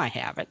 Patricia. They might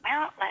have it.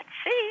 Well, let's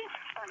see.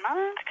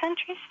 Vermont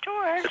Country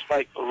Store. It's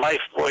like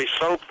Lifebuoy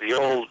soap, the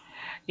old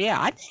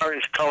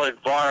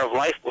orange-colored bar of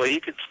Lifebuoy. You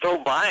could still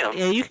buy them.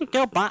 Yeah, you can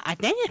still buy. I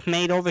think it's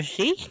made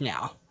overseas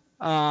now.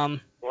 Well,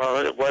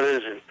 what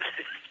is it?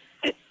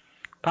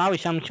 Probably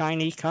some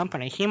Chinese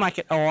company. Seems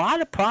like a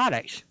lot of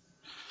products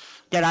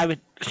that I was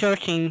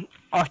searching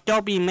are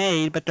still being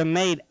made, but they're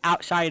made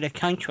outside the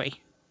country.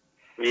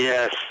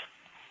 Yes.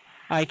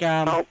 Like,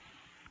 I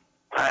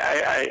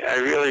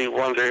really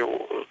wonder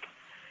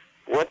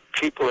what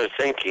people are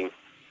thinking.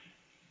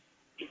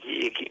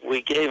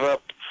 We gave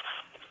up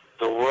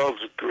the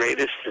world's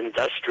greatest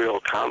industrial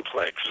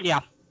complex. Yeah.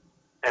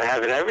 And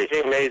having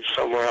everything made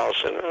somewhere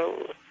else. And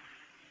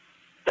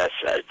that's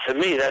to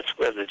me, that's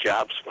where the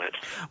jobs went.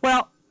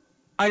 Well,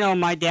 I know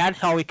my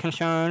dad's always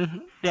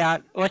concerned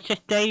that, let's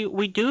just say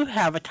we do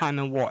have a time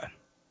of war.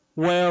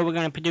 Where are we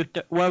going to produce?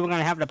 Where are we going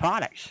to have the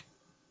products?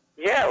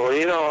 Yeah,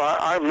 well,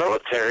 our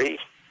military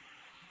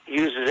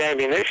uses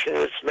ammunition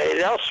that's made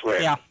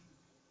elsewhere. Yeah.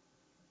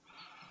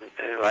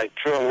 Like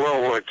during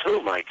World War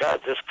II, my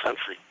God, this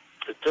country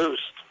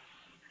produced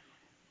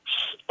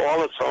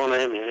all its own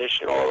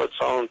ammunition, all its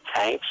own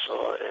tanks,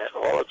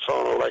 all its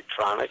own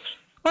electronics.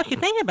 Well, if you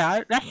think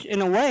about it, that's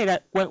in a way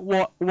that what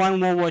won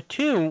World War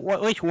II, or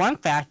at least one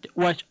fact,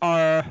 was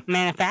our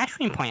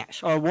manufacturing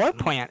plants or war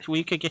plants where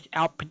you could just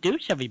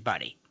outproduce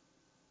everybody.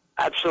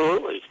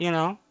 Absolutely. And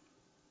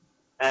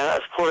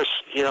of course,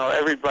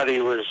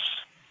 everybody was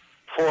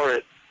for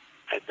it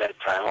at that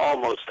time,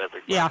 almost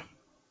everybody. Yeah.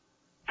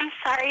 I'm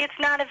sorry, it's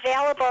not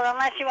available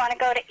unless you want to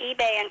go to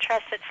eBay and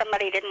trust that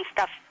somebody didn't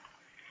stuff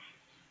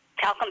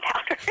talcum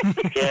powder.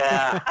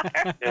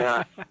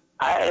 Yeah.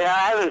 I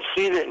haven't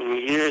seen it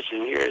in years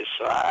and years,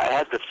 so I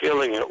had the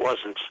feeling it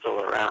wasn't still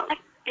around.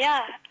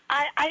 Yeah.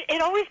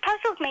 It always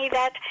puzzled me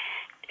that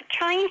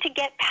trying to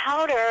get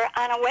powder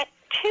on a wet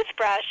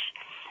toothbrush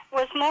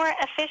was more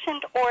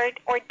efficient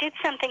or did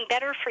something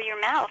better for your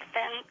mouth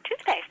than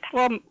toothpaste.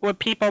 Well, would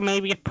people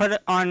maybe put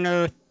it on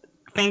their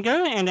finger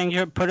and then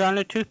you put it on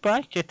the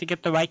toothbrush just to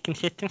get the right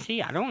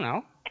consistency? I don't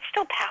know. It's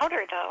still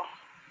powder, though.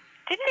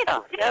 Didn't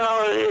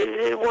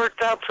it? It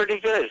worked out pretty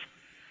good.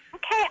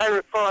 Okay. I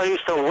recall I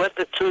used to wet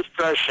the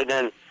toothbrush and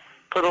then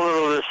put a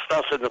little of this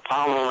stuff in the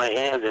palm of my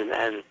hand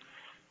and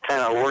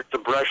kind of work the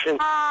brush in.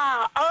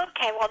 Ah,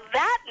 okay. Well,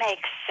 that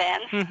makes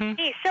sense. Mm-hmm.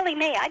 Gee, silly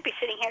me. I'd be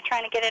sitting here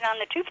trying to get it on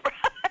the toothbrush.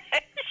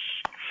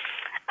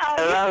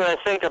 And now that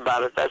I think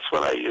about it, that's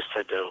what I used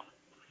to do.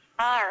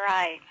 All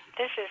right.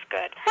 This is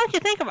good. Don't you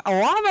think of a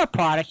lot of our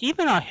products,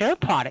 even our hair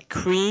product,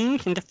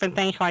 creams and different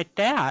things like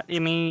that? I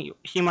mean,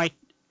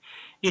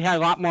 you had a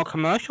lot more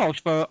commercials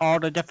for all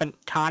the different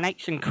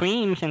tonics and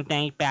creams and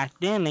things back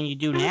then than you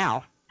do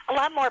now. A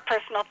lot more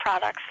personal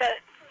products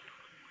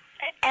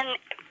and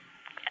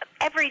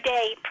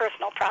everyday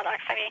personal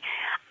products. I mean,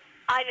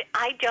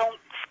 I don't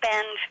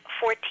spend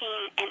 $14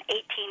 and $18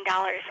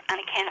 on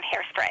a can of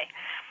hairspray,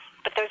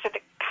 but those are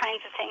the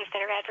kinds of things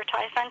that are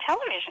advertised on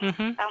television.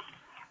 Mm-hmm. So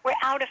we're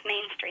out of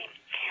mainstream.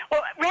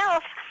 Well,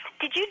 Ralph,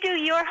 did you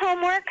do your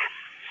homework?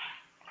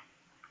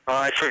 Oh,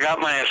 I forgot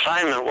my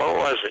assignment. What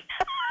was it?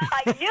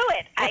 I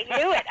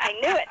knew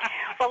it.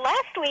 Well,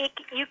 last week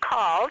you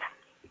called,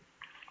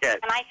 Yes.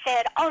 and I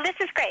said, "Oh, this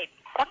is great.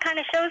 What kind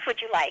of shows would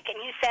you like?" And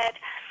you said,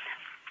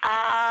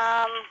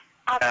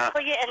 "I'll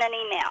tell you in an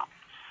email."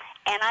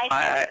 And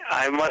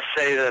I must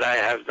say that I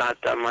have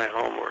not done my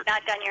homework.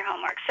 Not done your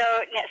homework. So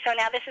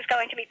now this is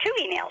going to be 2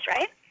 emails,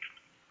 right?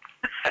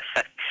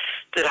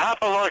 Did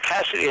Hopalong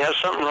Cassidy have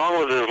something wrong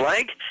with his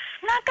leg?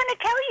 I'm not going to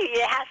tell you.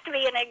 It has to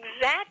be an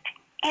exact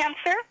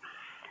answer,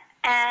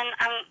 and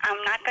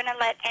I'm not going to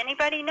let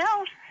anybody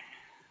know.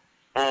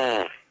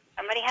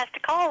 Somebody has to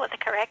call with the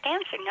correct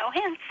answer. No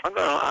hints. I'm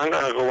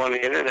gonna go on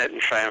the internet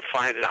and try and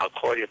find it. I'll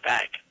call you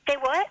back. Say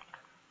what?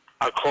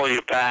 I'll call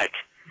you back.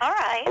 All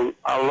right.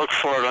 I'll look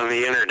for it on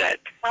the internet.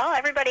 Well,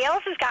 everybody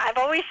else has got. I've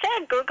always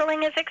said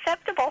Googling is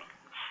acceptable.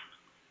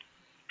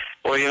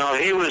 Well, you know,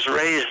 he was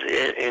raised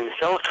in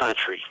hill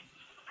country.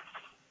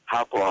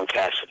 Hopalong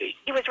Cassidy.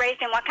 He was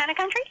raised in what kind of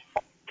country?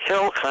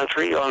 Hill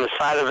country, on the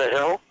side of a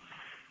hill.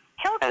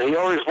 Hill. And he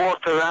always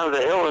walked around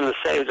the hill in the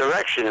same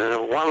direction,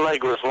 and one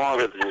leg was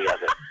longer than the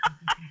other.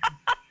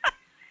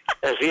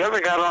 If he ever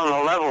got on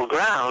the level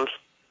ground,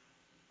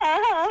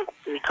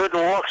 he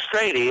couldn't walk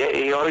straight.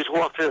 He always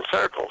walked in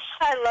circles.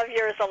 I love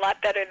yours a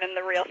lot better than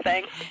the real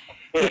thing.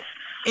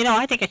 You know,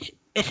 I think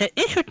it's an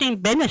interesting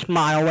business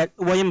model what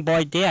William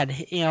Boyd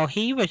did. You know,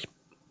 he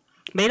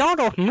made all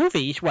those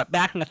movies,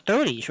 back in the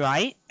 30s,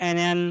 right? And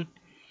then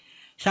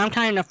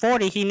sometime in the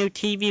 40s, he knew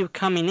TV was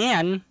coming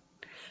in,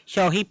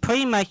 so he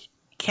pretty much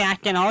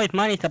cashed in all his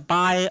money to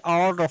buy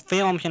all the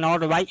films and all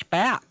the rights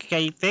back. So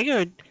he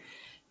figured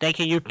they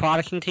could use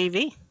products in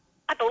TV.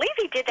 I believe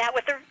he did that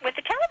with the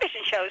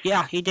television shows.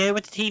 Yeah, he did it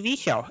with the TV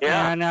show.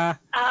 Yeah. And, I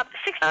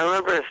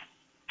remember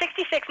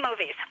 66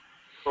 movies.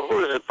 Who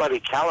was it, buddy?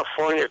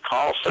 California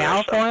Carlson.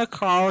 California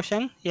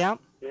Carlson, yeah.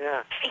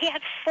 Yeah. He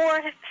had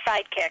 4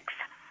 sidekicks.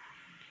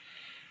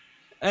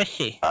 Let's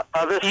see.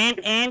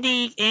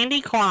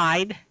 Andy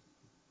Clyde.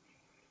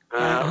 Who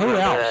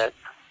else? That.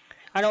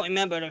 I don't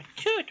remember. There's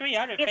 2 or 3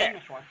 other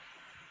famous ones.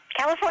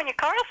 California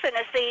Carlson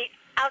is the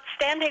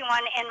outstanding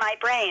one in my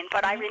brain,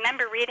 but I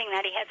remember reading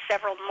that he had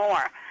several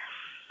more.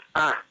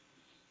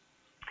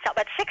 So,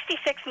 but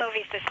 66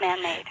 movies this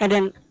man made. And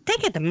then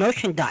think of the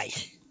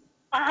merchandise.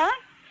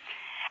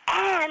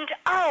 And,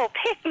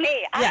 pick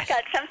me. I've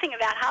got something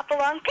about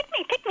Hopalong.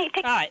 Pick me.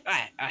 All right.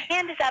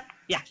 Hand is up.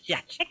 Yes.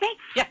 Pick me?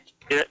 Yes.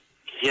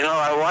 You know,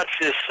 I watched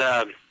this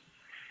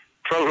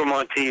program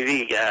on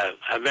TV,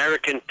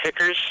 American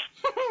Pickers.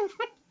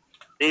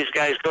 These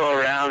guys go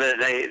around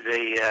and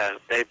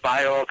they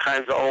buy all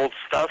kinds of old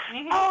stuff.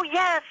 Oh,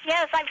 yes,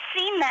 I've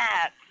seen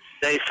that.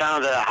 They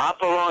found a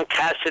Hopalong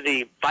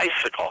Cassidy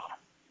bicycle.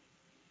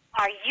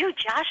 Are you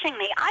joshing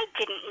me? I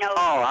didn't know.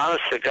 Oh,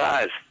 honest to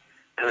God.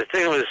 And the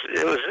thing was,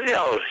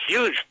 a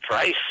huge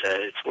price.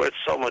 It's worth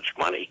so much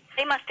money.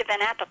 They must have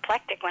been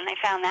apoplectic when they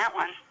found that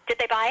one. Did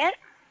they buy it?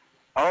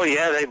 Oh,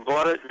 yeah, they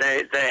bought it.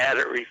 They had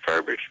it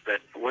refurbished. But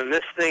when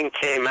this thing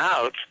came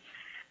out,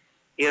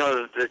 you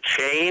know, the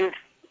chain,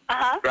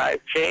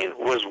 drive chain,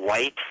 was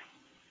white.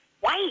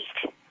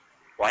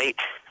 White.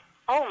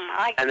 Oh,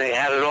 my. And they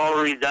had it all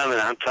redone,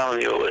 and I'm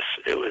telling you,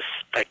 it was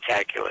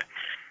spectacular.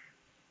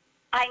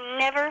 I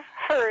never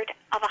heard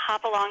of a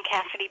Hopalong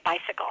Cassidy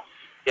bicycle.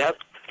 Yep.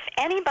 If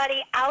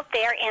anybody out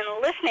there in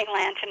listening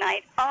land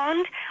tonight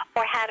owned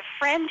or had a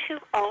friend who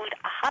owned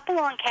a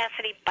Hopalong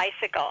Cassidy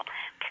bicycle,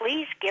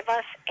 please give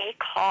us a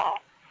call.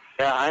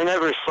 Yeah, I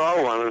never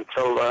saw one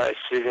until I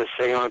see this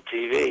thing on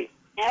TV.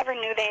 Never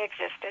knew they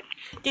existed.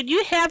 Did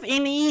you have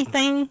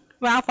anything,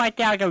 Ralph, like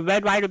that, like a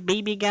Red Ryder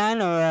BB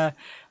gun or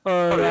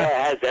yeah,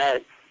 I had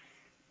that.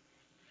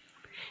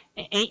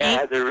 I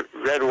had the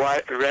Red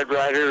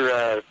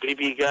Ryder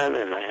BB gun,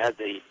 and I had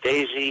the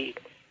Daisy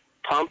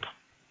pump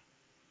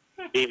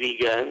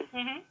BB gun,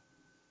 and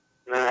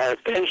I had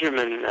a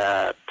Benjamin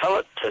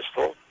pellet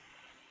pistol.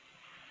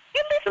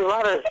 You lived in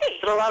the city.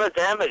 Did a lot of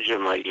damage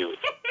in my youth.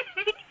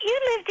 You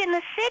lived in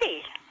the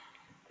city.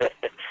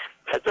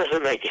 That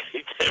doesn't make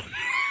any difference.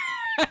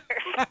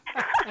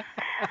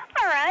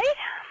 All right.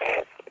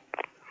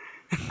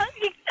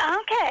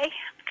 Okay.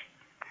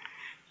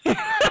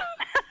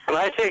 When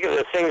I think of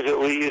the things that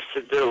we used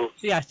to do,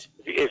 yes,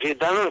 if you'd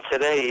done them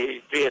today,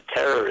 you'd be a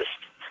terrorist.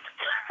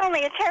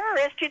 Only a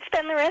terrorist, you'd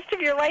spend the rest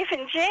of your life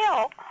in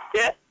jail.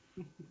 Yeah.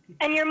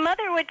 And your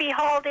mother would be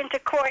hauled into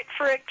court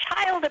for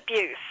child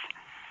abuse.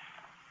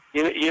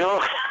 You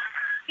know,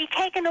 Be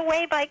taken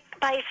away by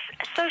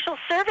social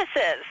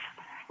services.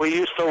 We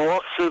used to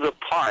walk through the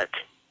park,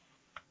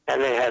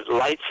 and they had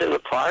lights in the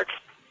park.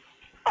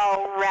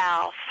 Oh,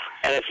 Ralph.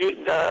 And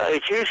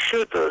if you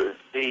shoot the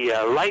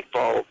light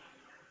bulb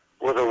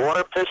with a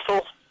water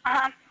pistol,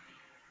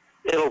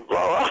 it'll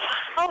blow up.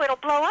 Oh, it'll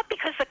blow up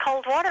because the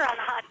cold water on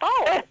the hot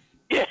bulb.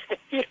 Yeah.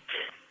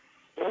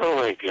 Oh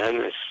my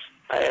goodness,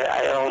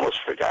 I almost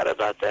forgot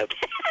about that.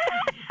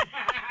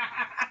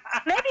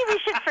 Maybe we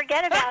should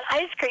forget about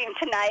ice cream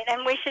tonight,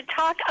 and we should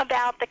talk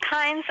about the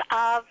kinds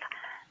of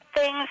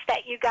things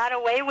that you got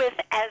away with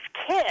as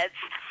kids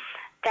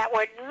that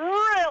would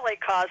really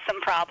cause some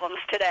problems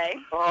today.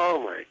 Oh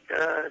my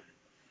God.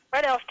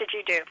 What else did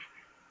you do? You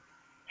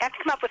have to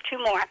come up with 2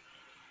 more,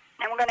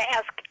 and we're going to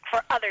ask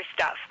for other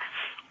stuff.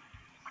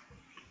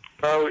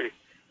 Oh,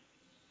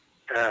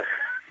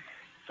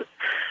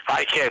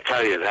 I can't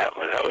tell you that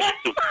one. That was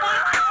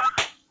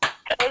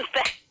Was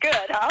that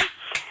good, huh?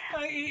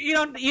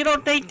 You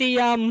don't think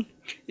the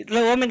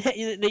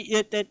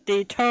the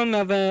the term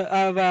of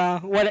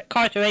what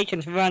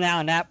incarcerations run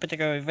out in that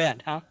particular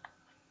event, huh?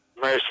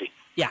 Mercy.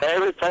 Yeah. Did I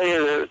ever tell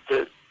you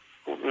that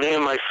me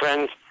and my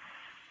friend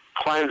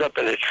climbed up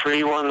in a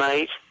tree one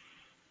night,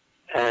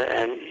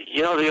 and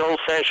you know the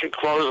old-fashioned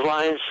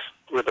clotheslines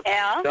with a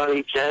Yeah. on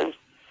each end?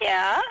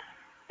 Yeah.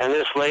 And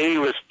this lady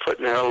was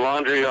putting her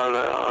laundry on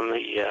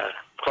the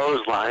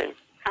clothesline,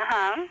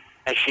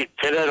 and she'd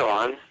pin it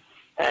on,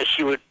 and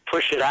she would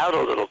push it out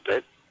a little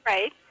bit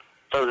Right.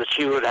 so that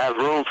she would have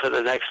room for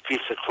the next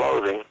piece of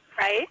clothing.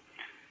 Right.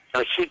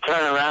 So she'd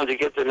turn around to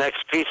get the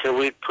next piece, and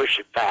we'd push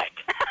it back.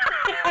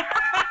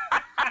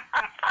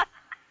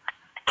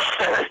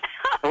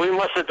 We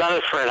must have done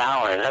it for an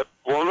hour, and that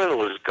woman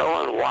was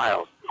going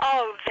wild.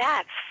 Oh,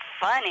 that's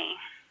funny.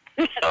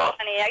 That's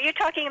funny. Are you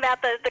talking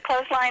about the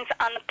clotheslines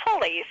on the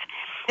pulleys?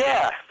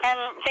 Yeah. And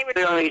they would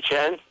On each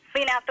end.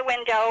 lean out the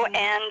window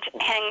and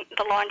hang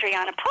the laundry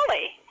on a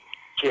pulley.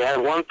 She had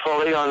one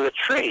pulley on the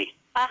tree,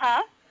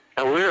 Uh-huh.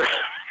 and we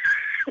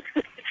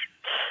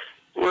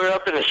were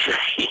up in the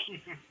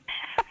tree.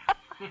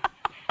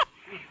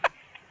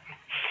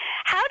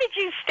 How did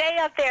you stay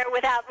up there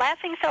without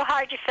laughing so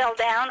hard you fell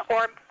down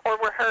or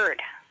were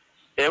heard?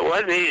 It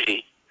wasn't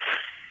easy.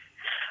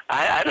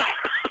 I don't.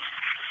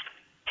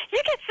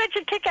 You get such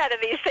a kick out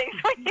of these things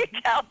when you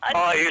tell us.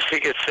 Oh, I used to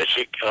get such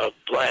a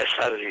blast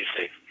out of these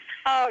things.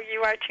 Oh,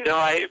 you are too... You know,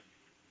 I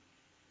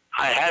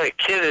had a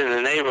kid in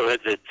the neighborhood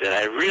that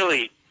I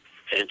really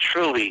and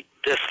truly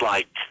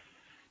disliked.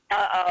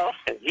 Uh-oh.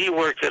 And he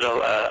worked at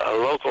a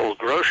local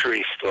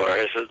grocery store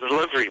as a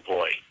delivery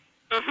boy.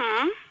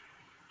 Mm-hmm.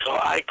 So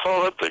I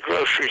called up the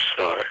grocery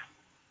store,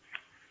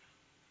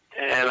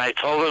 and I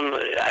told him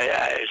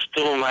I was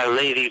doing my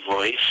lady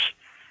voice,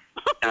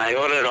 and I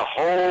ordered a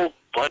whole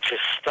bunch of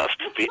stuff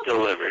to be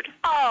delivered.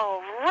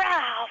 Oh,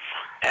 Ralph.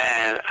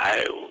 And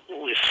I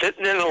was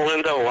sitting in the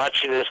window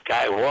watching this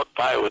guy walk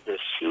by with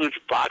this huge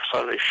box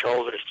on his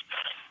shoulders.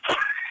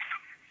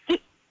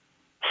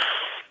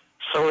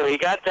 So when he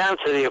got down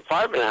to the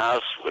apartment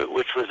house,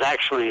 which was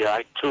actually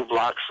like 2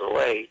 blocks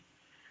away,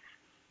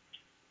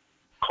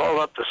 called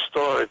up the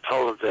store and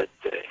told him that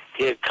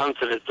he had come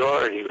to the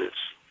door and he was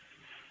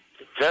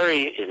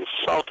very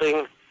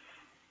insulting,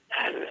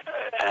 and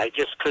I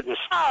just couldn't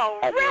Oh,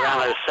 stand around. I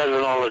was Ralph.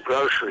 sending all the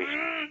groceries.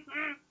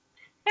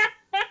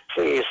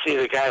 So you see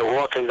the guy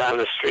walking down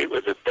the street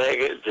with the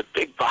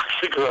big box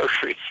of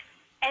groceries.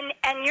 And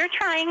you're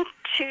trying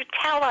to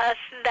tell us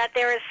that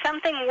there is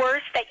something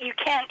worse that you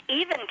can't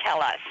even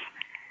tell us.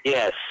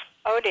 Yes.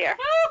 Oh, dear.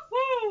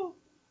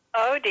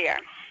 Oh, dear.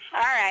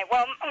 All right.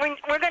 Well,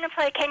 we're going to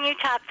play Can You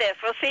Top This?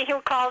 We'll see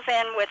who calls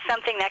in with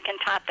something that can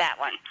top that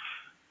one.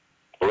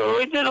 Well,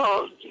 we did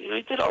a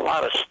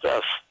lot of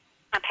stuff.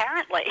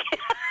 Apparently.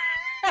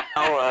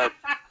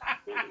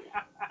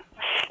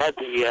 Had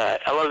the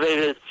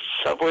elevated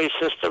subway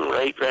system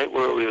right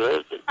where we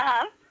lived.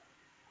 Uh-huh.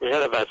 We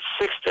had about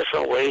 6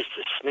 different ways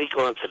to sneak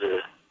onto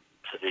the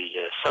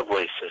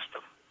subway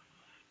system.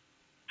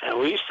 And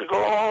we used to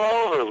go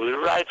all over. We'd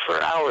ride for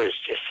hours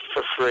just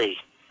for free.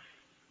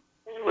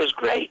 It was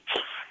great.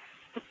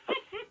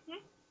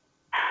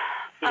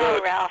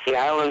 Ralph. The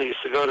island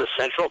used to go to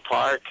Central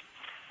Park.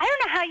 I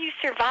don't know how you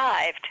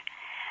survived.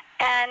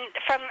 And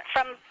from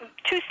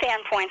 2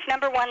 standpoints.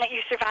 Number one, that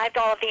you survived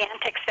all of the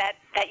antics that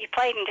you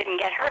played and didn't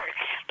get hurt.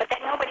 But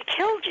that nobody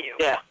killed you.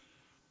 Yeah.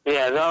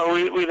 Yeah, no,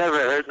 we never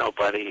hurt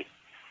nobody.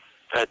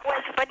 But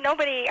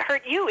nobody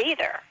hurt you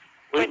either.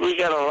 We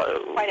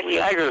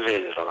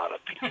aggravated a lot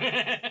of people. Dear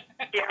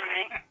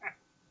me.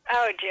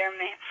 Oh, dear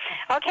me.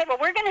 Okay, well,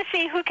 we're going to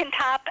see who can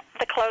top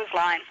the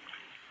clothesline.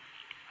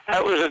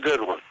 That was a good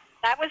one.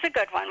 That was a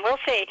good one. We'll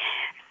see.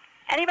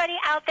 Anybody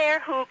out there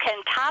who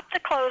can top the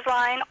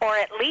clothesline or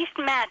at least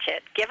match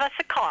it, give us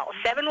a call.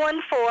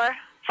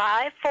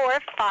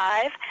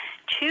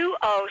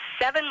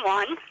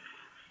 714-545-2071.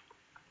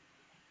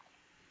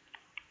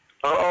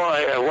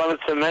 I wanted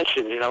to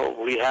mention,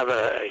 we have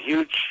a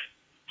huge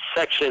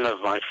section of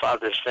my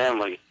father's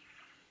family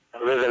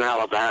that live in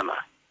Alabama.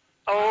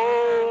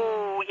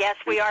 Oh, yes,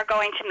 we are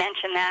going to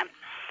mention that.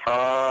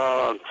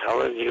 Oh, I'm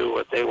telling you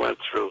what they went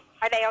through.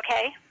 Are they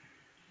okay?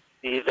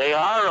 They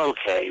are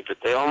okay, but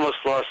they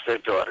almost lost their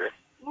daughter,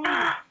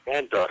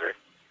 granddaughter.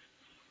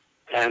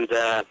 And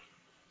the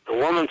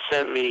woman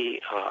sent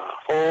me a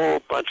whole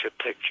bunch of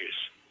pictures.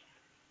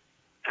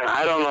 And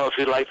I don't know if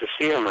you'd like to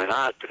see them or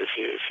not, but if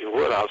you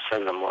would, I'll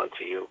send them on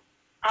to you.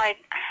 I'm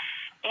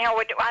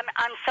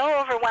so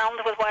overwhelmed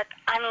with what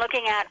I'm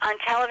looking at on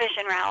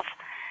television, Ralph.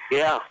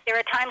 Yeah. There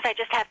are times I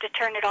just have to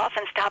turn it off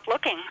and stop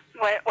looking.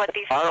 What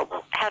these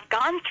people have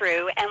gone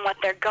through and what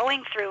they're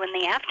going through in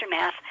the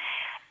aftermath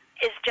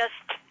is just,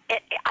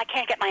 I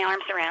can't get my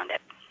arms around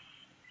it.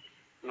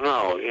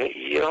 No,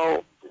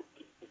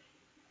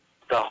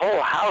 the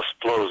whole house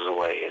blows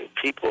away and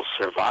people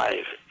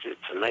survive.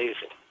 It's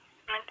amazing.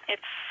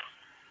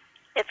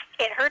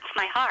 It hurts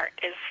my heart.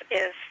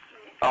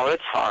 Oh,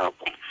 it's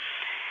horrible.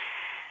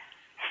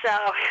 So,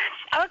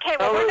 okay,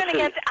 well, we're going to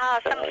get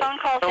some phone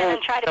calls in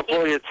and try to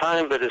keep... your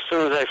time, but as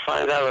soon as I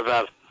find out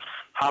about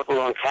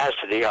Hopalong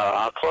Cassidy.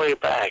 I'll call you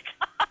back.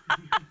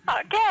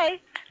 Okay.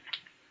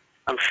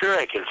 I'm sure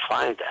I can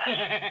find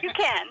that. You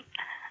can.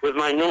 With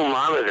my new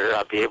monitor,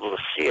 I'll be able to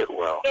see it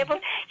well.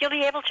 You'll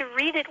be able to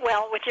read it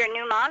well with your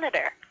new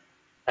monitor.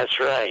 That's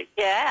right.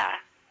 Yeah.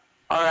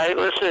 All right,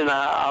 listen,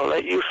 I'll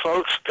let you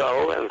folks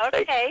go, and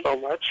thank you so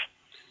much.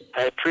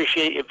 I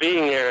appreciate you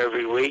being there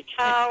every week.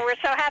 Oh, we're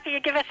so happy you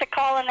give us a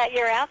call and that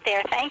you're out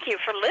there. Thank you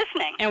for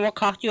listening. And we'll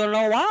talk to you in a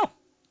little while.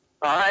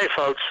 All right,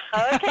 folks.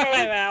 Okay.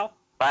 Bye, Val.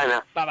 Bye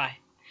now. Bye-bye.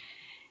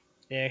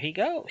 There he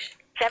goes.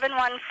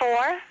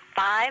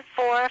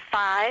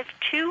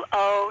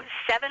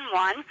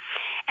 714-545-2071.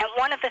 And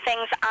one of the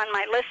things on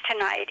my list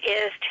tonight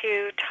is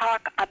to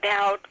talk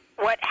about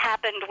what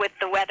happened with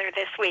the weather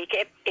this week.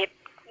 It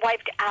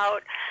wiped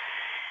out,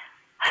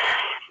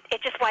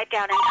 it just wiped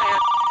out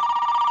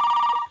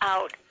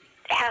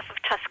half of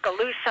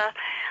Tuscaloosa.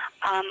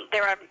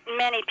 There are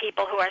many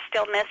people who are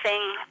still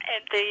missing.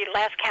 The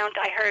last count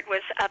I heard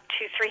was up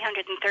to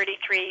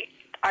 333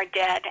 are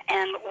dead,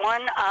 and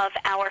one of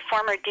our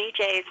former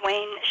DJs,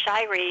 Wayne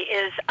Shirey,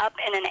 is up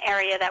in an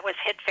area that was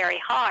hit very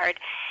hard,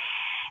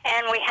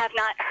 and we have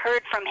not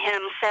heard from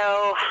him.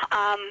 So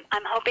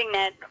I'm hoping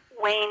that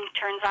Wayne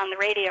turns on the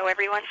radio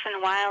every once in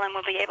a while and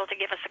will be able to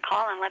give us a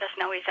call and let us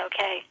know he's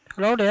okay.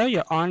 Hello there,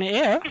 you're on the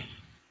air.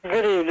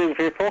 Good evening,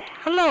 people.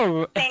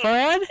 Hello,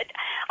 Fred.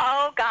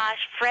 Oh, gosh,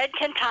 Fred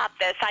can top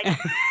this. I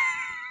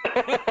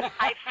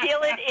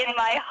feel it in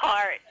my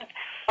heart.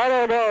 I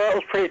don't know. That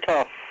was pretty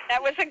tough.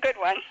 That was a good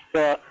one.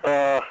 Yeah.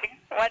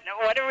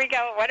 What do we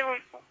go? What do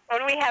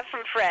we have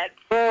from Fred?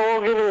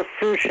 Well, we'll give it a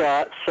few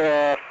shots.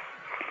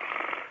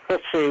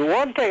 Let's see.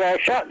 One thing, I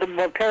shot in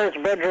my parents'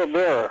 bedroom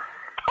mirror.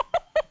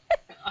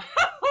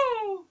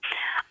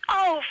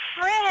 Oh,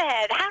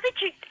 Fred, how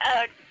did you?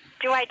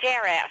 Do I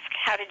dare ask?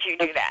 How did you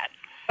do that?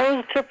 I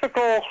was a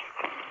typical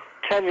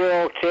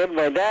 10-year-old kid.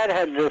 My dad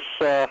had this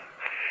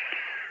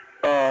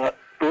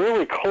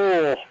really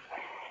cool.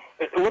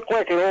 It looked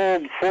like an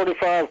old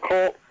 45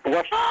 Colt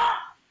Western.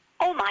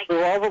 Oh my!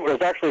 Revolver. It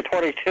was actually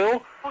 22.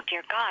 Oh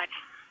dear God!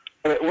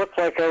 And it looked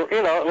like a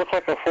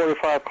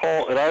 45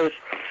 Colt. And I was,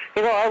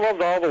 I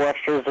loved all the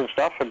westerns and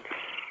stuff. And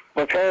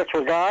my parents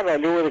were gone. I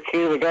knew where the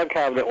key to the gun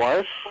cabinet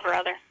was. Oh,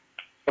 brother.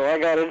 So I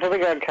got into the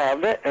gun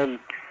cabinet, and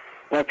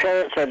my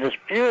parents had this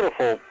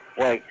beautiful,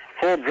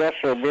 full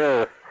dresser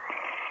mirror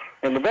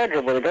in the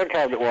bedroom where the gun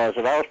cabinet was,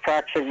 and I was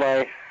practicing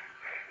my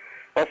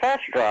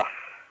fast draw.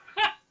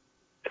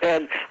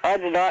 And I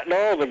did not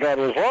know the gun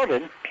was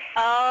loaded.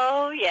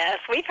 Oh, yes.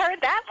 We've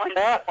heard that one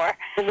before.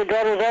 And the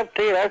gun was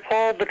empty, and I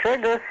pulled the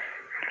trigger,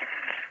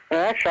 and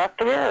I shot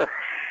the mirror.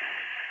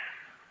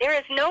 There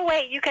is no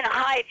way you can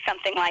hide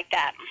something like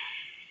that.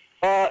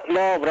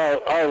 No, but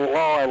I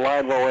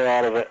lied my way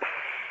out of it.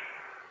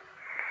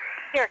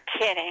 You're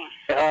kidding.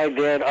 I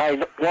did. I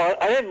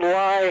didn't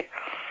lie.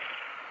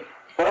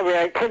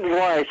 I couldn't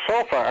lie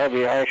so far.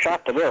 I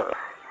shot the mirror.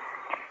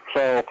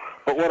 So,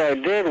 but what I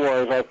did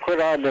was I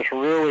put on this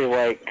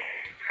really,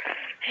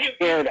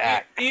 scared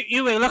act.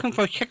 You were looking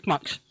for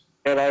chipmunks.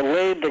 And I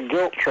laid the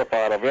guilt trip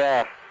on him,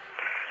 yeah.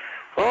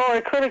 Oh, I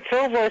could have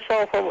killed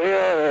myself over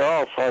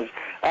here. So I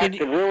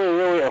acted really,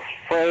 really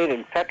afraid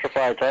and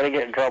petrified so I didn't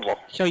get in trouble.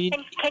 So you...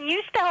 Can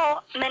you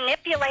spell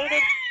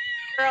manipulated,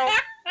 girl?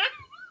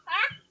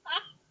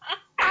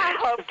 I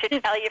hope to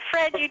tell you,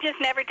 Fred, you just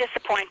never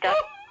disappoint us.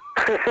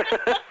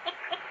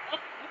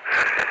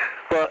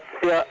 But,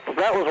 yeah,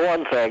 that was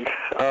one thing.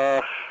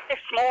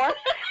 There's more.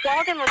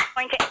 Walden was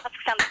going to ask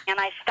something, and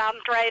I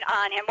stomped right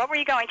on him. What were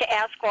you going to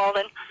ask,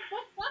 Walden?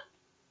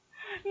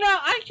 No,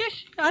 I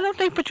don't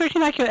think Patricia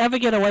and I could ever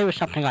get away with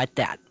something like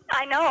that.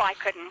 I know I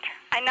couldn't.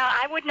 I know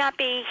I would not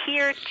be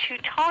here to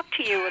talk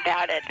to you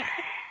about it.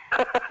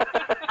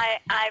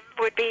 I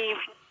would be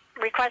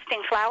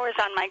requesting flowers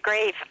on my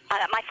grave.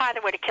 My father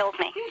would have killed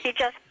me. He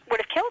just would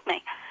have killed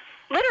me.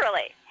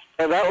 Literally.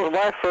 And that was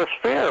my first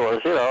fear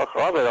was,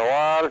 I'm in a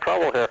lot of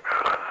trouble here.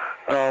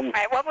 All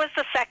right, what was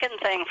the second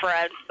thing,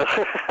 Fred?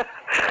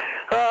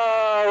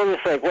 Let me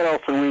think. What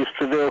else did we used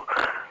to do?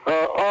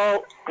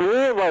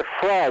 Me and my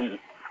friend,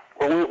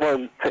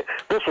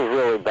 this was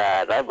really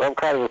bad. I'm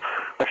kind of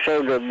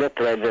ashamed to admit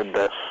that I did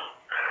this.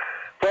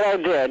 But I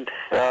did.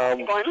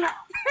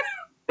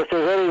 If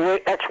there's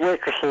any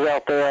ex-waitresses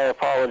out there, I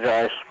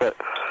apologize. But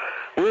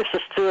we used to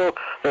steal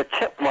their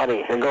tip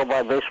money and go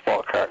buy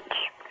baseball cards.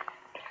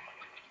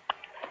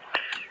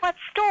 What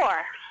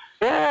store?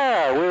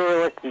 Yeah, we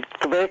were at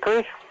the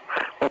bakery.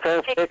 My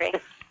parents' bakery.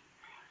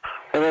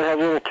 And they have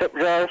little tip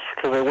jars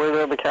because they wear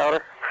them on the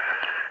counter.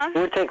 Huh?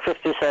 We'd take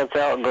 50 cents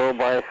out and go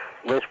buy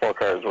baseball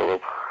cards with them.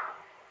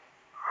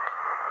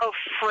 Oh,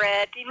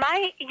 Fred,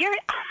 you're...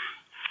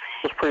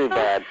 It's pretty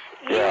bad.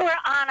 You were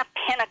on a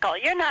pinnacle.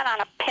 You're not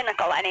on a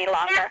pinnacle any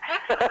longer.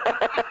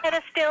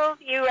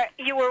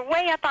 You were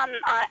way up on...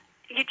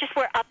 you just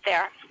were up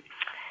there.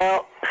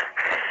 Well,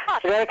 I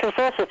gotta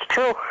confess, it's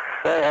true.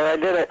 I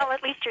did it. Well,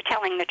 at least you're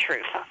telling the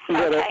truth.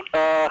 Did it.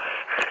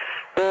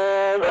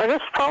 And I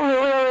guess probably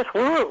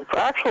we were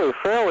actually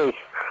fairly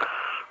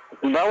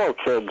mellow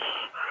kids.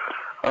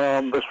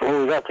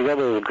 Before we got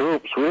together as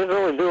groups. We didn't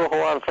really do a whole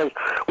lot of things.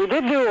 We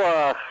did do,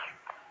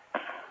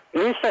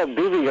 we used to have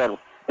BB gun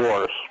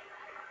wars.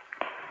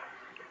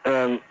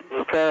 And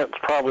the parents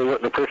probably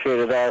wouldn't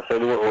appreciate that if they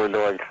knew what we were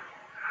doing.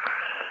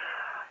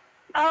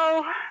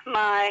 Oh,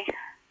 my.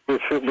 We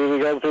shoot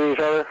BB guns at each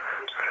other?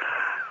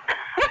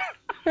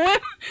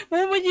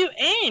 Where would you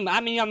aim? I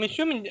mean, I'm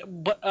assuming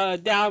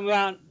down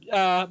around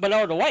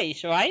below the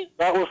waist, right?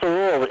 That was the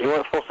rule, that you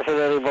weren't supposed to hit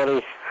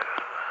anybody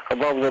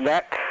above the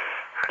neck.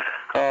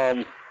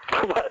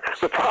 But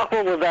the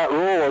problem with that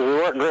rule was we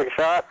weren't great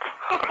shots.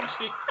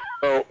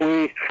 So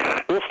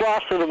this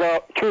lasted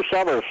about 2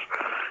 summers,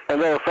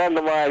 and then a friend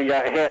of mine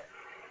got hit,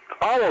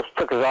 almost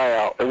took his eye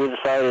out, and we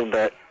decided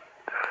that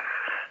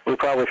we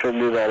probably shouldn't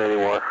do that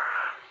anymore.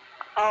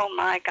 Oh,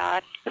 my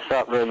God.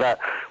 Stop doing that.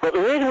 But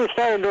the reason we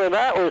started doing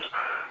that was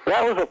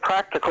a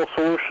practical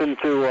solution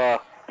to,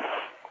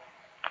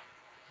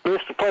 we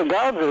used to play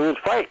guns and we'd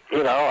fight,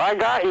 you know. I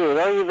got you.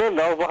 No, you didn't.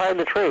 I was behind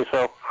the tree,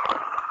 so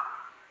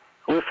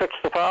we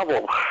fixed the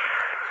problem.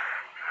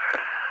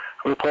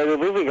 We played with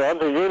BB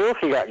guns, and you knew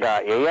if you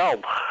got, you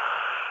yelled.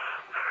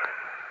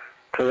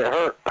 Because it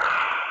hurt.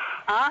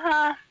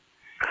 Uh-huh.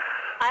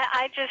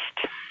 I just...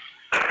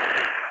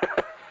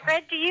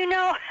 Fred, do you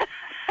know...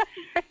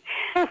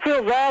 I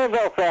feel bad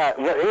about that,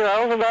 but, you know,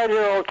 I was a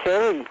 9-year-old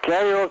kid, and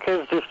 9-year-old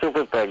kids do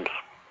stupid things.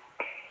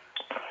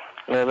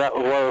 And that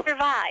was one of...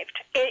 Survived.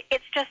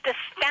 It's just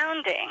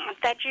astounding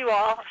that you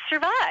all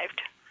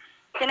survived.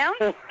 You know?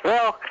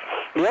 Well,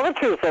 the other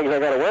 2 things I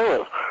got away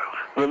with.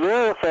 The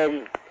mirror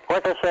thing,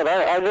 like I said,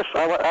 I did.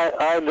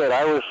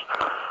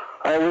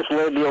 I just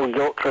laid the old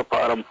guilt trip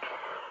on them.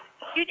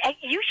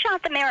 You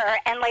shot the mirror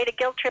and laid a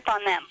guilt trip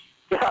on them.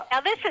 Yeah.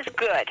 Now, this is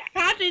good.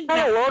 How did I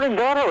had a loaded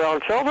gun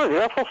around children.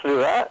 You're not supposed to do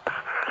that.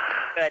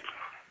 Good.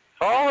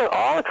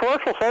 All the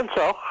commercials said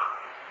so.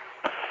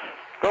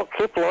 Don't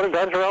keep loaded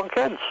guns around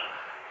kids.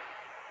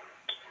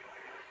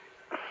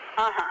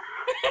 Uh-huh.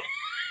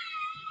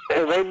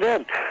 And they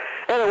did.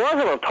 And it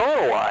wasn't a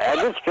total lie. I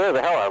did scare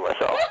the hell out of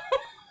myself.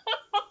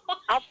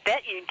 I'll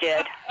bet you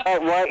did.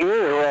 My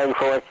ears rang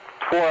for like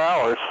 4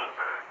 hours.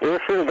 You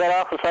ever see the gun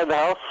off inside the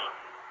house?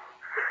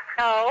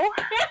 No.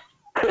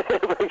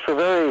 It makes a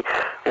very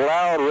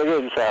loud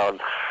ringing sound.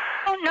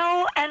 I don't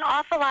know an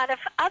awful lot of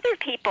other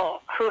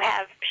people who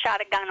have shot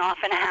a gun off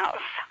in a house.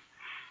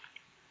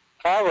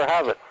 Have or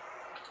haven't?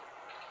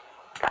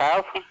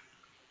 Have?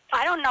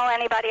 I don't know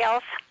anybody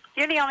else.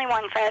 You're the only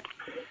one, Fred.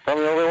 I'm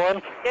the only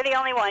one? You're the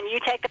only one. You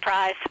take the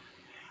prize.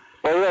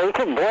 Well, yeah, you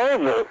can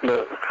blame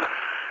the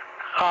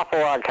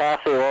Hopalong,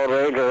 Cassie, Lone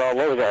Ranger, and all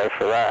those guys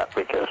for that,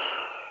 because...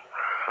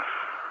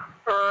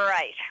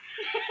 Right.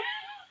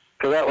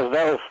 Because that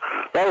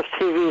was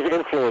TV's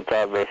influence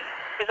on me. It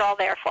was all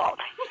their fault.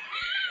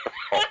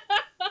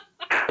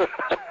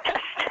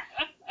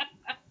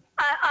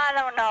 I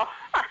don't know.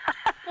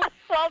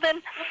 Well,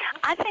 then,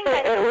 I think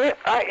that...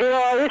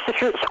 I used to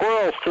shoot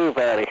squirrels, too,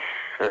 Patty.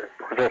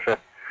 Patricia.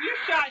 You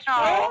shot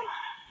squirrels?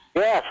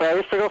 Yes, I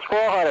used to go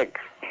squirrel hunting.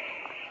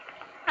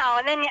 Oh,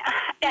 and then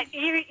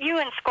you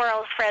and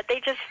squirrels, Fred,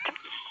 they just...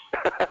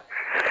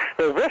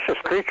 They're vicious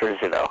creatures,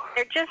 you know.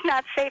 They're just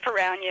not safe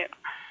around you.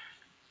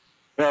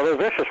 No,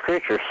 they're vicious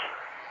creatures.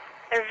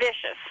 They're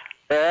vicious.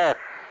 They are.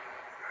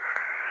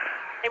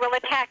 They will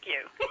attack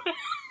you.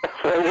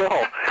 They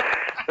will.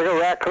 Like a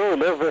raccoon,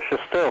 they're vicious,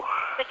 too.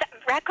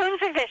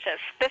 Raccoons are vicious.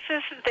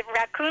 The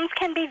raccoons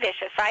can be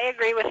vicious. I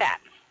agree with that.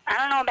 I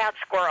don't know about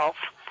squirrels.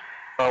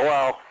 Oh,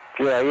 well,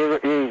 yeah,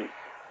 you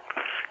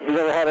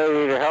never had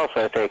any in your house,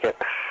 I take it.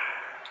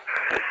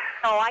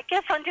 Oh, I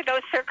guess under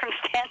those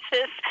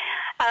circumstances,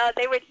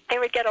 they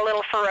would get a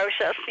little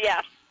ferocious,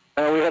 yeah.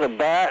 We had a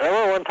bat. I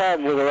remember one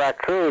time with a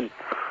raccoon,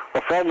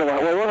 a friend of mine,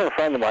 well, it wasn't a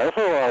friend of mine, this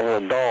was when I was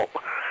an adult,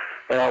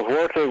 and I was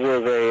working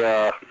with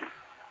a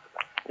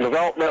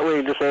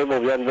developmentally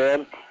disabled young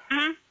man.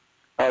 Mm-hmm.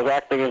 I was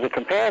acting as a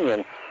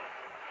companion.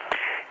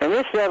 And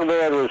this young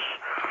man was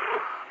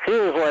in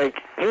his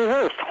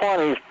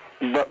 20s,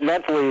 but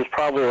mentally he was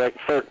probably like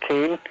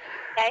 13.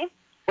 Okay.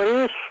 But he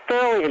was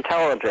fairly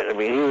intelligent. I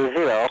mean, he was,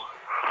 you know,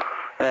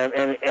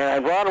 and I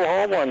brought him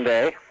home one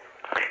day,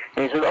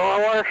 and he said, "Oh, I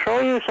want to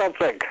show you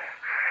something."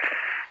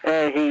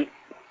 And he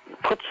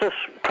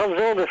comes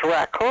in with this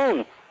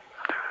raccoon,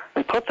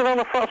 and puts it on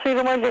the front seat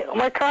of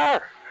my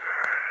car.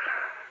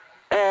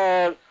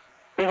 And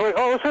he's like,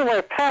 "Oh, this is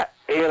my pet,"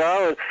 you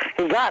know. And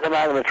he got him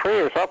out of the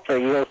tree or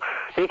something.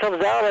 He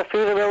comes down and I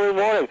feed him every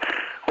morning.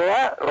 Well,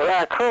 that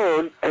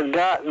raccoon had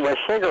gotten my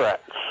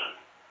cigarettes.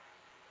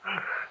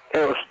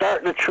 It was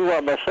starting to chew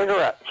on my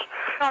cigarettes.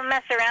 Don't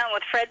mess around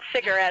with Fred's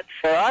cigarettes.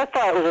 And I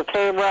thought it was a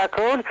tame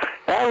raccoon.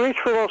 And I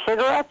reached for those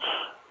cigarettes.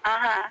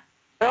 Uh-huh.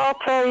 And I'll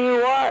tell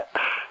you what,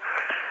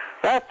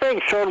 that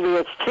thing showed me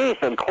its teeth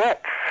and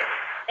clicked.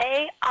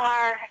 They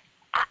are,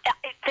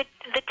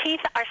 the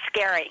teeth are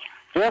scary.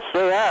 Yes,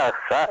 they are.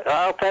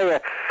 I'll tell you,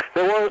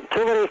 there weren't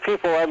too many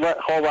people I'd let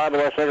hold on to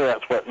my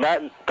cigarettes, but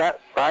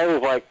that I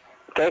was like,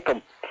 take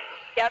them.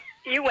 Yep,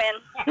 you win.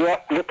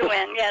 Yep, You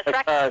win, yes.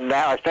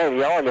 now I started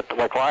yelling at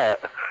my client.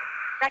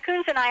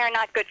 Raccoons and I are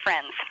not good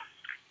friends.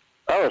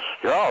 Oh,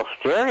 was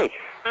scary.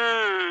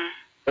 Mm.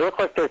 They look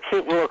like they're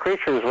cute little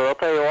creatures, but I'll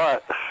tell you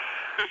what.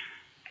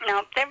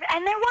 No, they're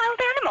wild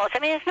animals. I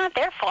mean, it's not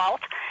their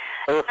fault.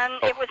 And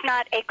it was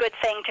not a good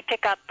thing to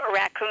pick up a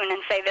raccoon and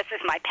say, this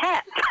is my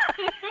pet.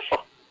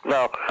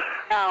 No.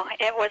 No,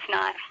 it was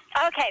not.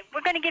 Okay,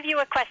 we're going to give you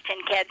a question,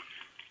 kid.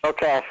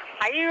 Okay.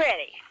 Are you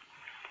ready?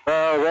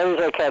 Ready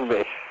as I can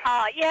be.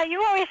 Yeah,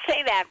 you always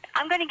say that.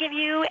 I'm going to give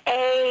you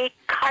a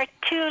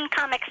cartoon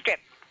comic strip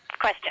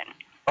question.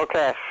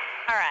 Okay.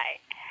 All right.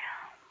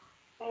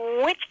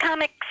 Which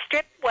comic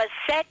strip was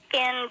set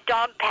in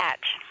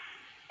Dogpatch?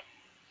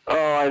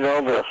 Oh, I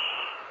know this.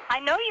 I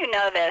know you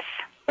know this.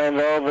 I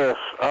know this.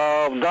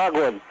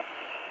 Dogwood.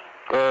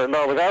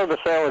 No, the guy with the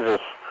sandwiches.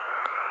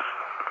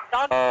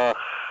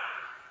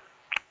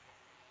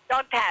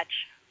 Dogpatch.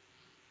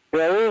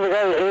 Yeah, he was the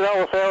guy that ate all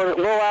the sandwiches.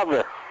 Will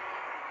Abner.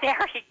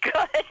 Very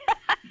good.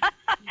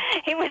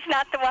 He was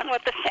not the one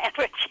with the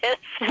sandwiches.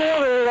 Yeah,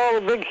 they ate all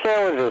the big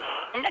sandwiches.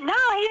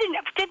 No, he didn't.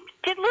 Did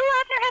Lou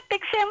Abner have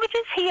big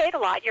sandwiches? He ate a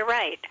lot. You're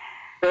right.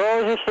 There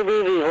always used to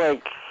be these,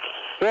 like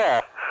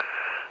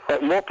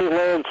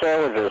multi-layered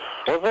sandwiches.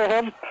 Wasn't it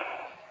him?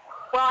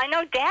 Well, I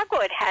know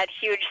Dagwood had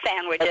huge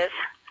sandwiches.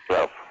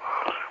 No.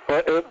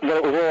 But it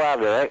was Will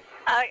Abner, right?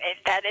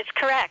 That is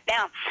correct.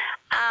 Now,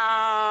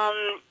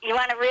 you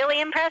want to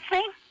really impress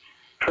me?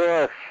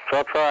 Sure,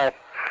 I'll try.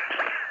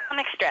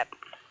 Comic strip.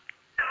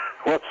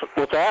 What's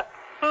that?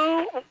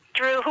 Who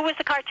was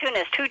the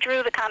cartoonist? Who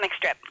drew the comic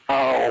strip?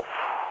 Oh.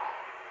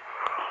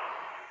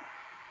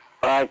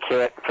 I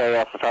can't tell you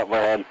off the top of my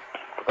head.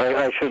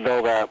 I should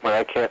know that, but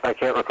I can't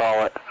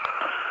recall it.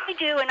 I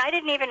do, and I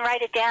didn't even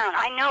write it down.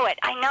 I know it.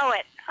 I'm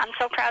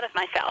so proud of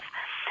myself.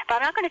 But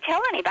I'm not going to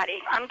tell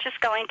anybody. I'm just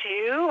going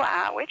to,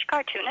 which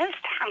cartoonist?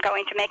 I'm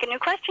going to make a new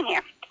question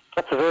here.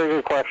 That's a very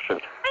good question.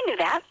 I knew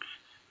that.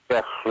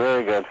 Yes,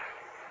 very good.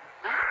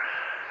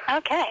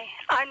 Okay.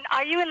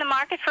 Are you in the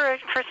market for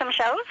some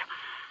shows?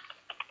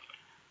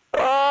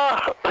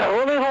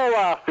 Let me hold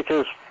off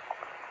because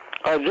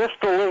I just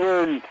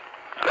delivered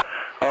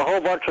a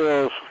whole bunch of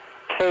those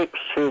tapes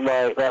to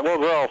that one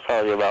girl I was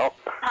telling you about.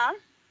 Huh?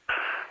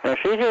 And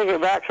she's going to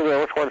get back to me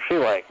on which one she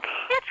likes.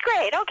 That's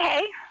great.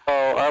 Okay.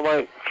 So I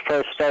might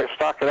try to start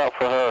stocking up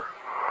for her.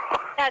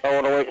 I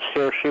want to wait to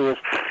see if she was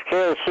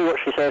here to see what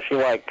she says she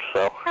likes.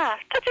 So.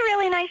 That's a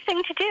really nice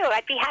thing to do.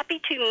 I'd be happy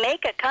to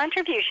make a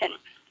contribution.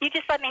 You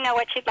just let me know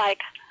what you'd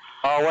like.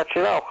 I'll let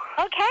you know.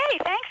 Okay.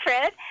 Thanks,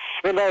 Fred.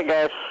 Good night,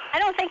 guys. I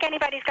don't think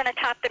anybody's going to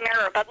top the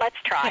mirror, but let's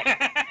try.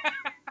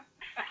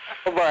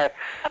 Bye-bye.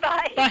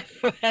 Bye-bye. Bye,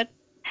 Fred.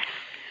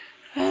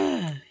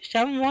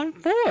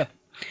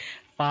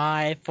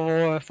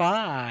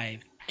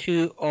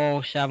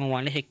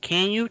 714-545-2071. They said,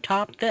 can you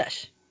top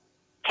this?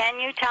 Can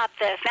you top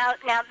this? Now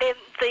the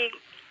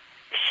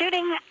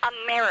shooting a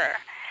mirror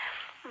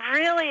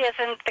really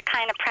isn't the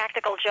kind of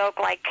practical joke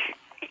like,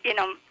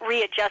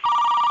 readjust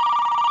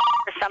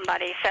for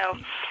somebody. So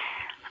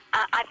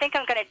I think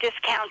I'm going to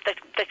discount the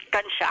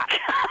gunshot.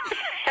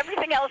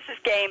 Everything else is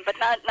game, but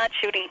not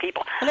shooting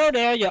people. Hello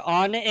there, you're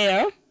on the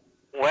air.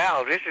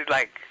 Wow, this is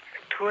like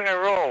 2 in a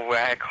row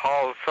where I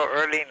called so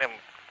early in the...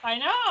 I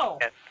know.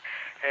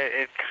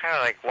 It's kind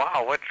of like,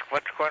 wow, what's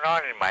going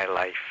on in my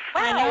life?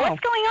 I Wow, know. what's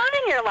going on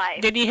in your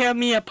life? Did you hear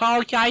me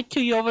apologize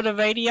to you over the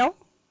radio?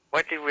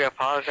 What did we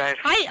apologize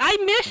for? I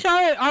miss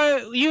our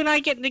you and I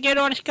getting to get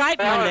on Skype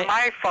That Monday. was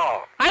my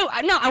fault.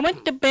 I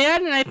went to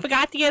bed and I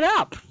forgot to get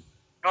up.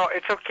 No,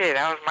 it's okay.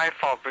 That was my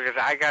fault because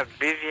I got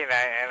busy and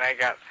I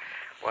got...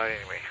 Well,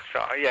 anyway.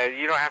 So, yeah,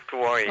 you don't have to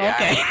worry.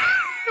 Okay.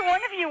 Neither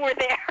one of you were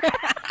there.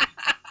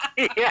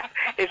 Yeah,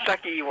 it's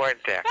lucky you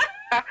weren't there.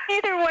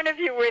 Neither one of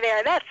you were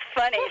there. That's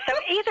funny. So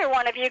either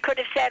one of you could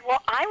have said,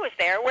 well, I was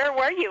there. Where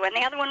were you? And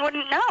the other one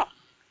wouldn't know.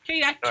 See,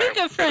 that's So two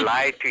good friends.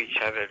 lie to each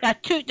other. That's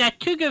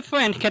two good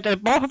friends because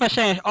both of us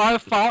saying it's our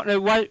fault and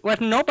it was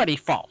nobody's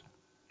fault.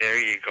 There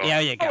you go.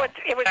 There you go. Oh,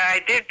 it was.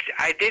 I did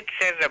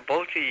send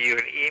both of you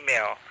an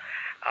email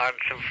on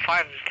some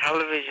fun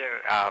television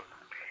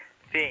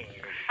things.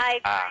 I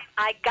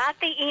got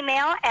the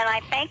email, and I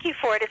thank you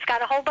for it. It's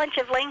got a whole bunch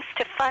of links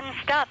to fun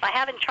stuff. I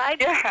haven't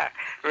tried it. Yeah,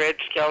 Red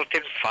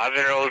Skelton,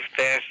 Father Knows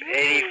Best,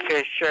 Eddie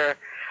Fisher,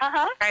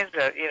 Uh-huh. kinds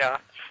of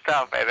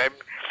stuff. And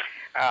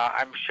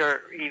I'm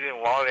sure even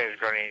Walden is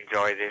going to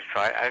enjoy this. So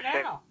I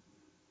sent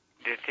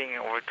the thing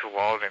over to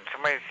Walden.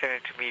 Somebody sent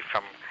it to me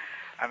from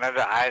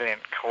another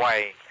island,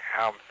 Kauai.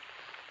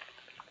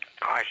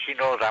 She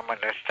knows I'm a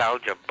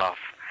nostalgia buff,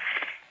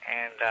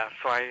 and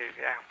so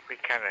we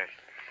kind of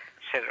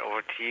sent it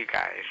over to you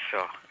guys.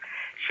 So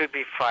should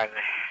be fun.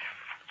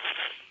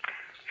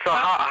 So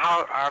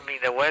how I mean,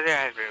 the weather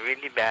has been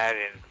really bad,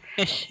 and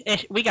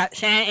We got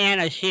Santa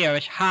Ana's here.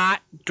 It's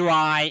hot,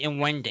 dry, and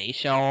windy.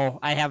 So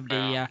I have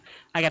I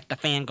got the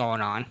fan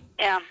going on.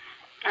 Yeah.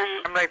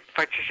 I'm like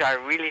Patricia. I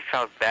really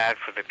felt bad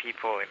for the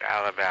people in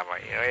Alabama.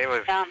 It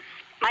was.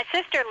 My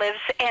sister lives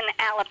in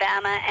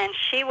Alabama, and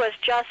she was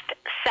just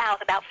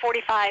south, about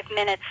 45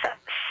 minutes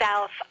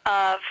south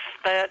of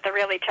the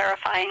really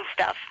terrifying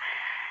stuff.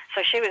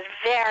 So she was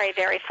very,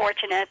 very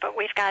fortunate, but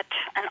we've got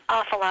an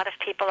awful lot of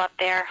people up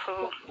there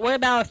who... What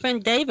about our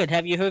friend David?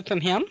 Have you heard from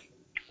him?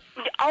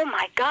 Oh,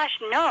 my gosh,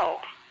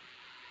 no.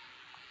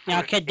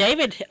 Now,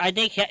 David, I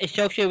think, is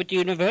associated with the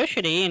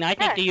university, and I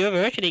think the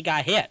university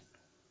got hit.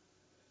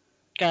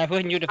 I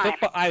was hearing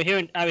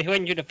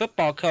you, the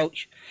football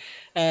coach,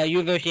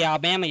 University of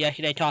Alabama,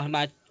 yesterday talking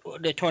about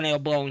the tornado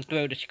blowing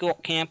through the school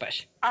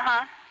campus.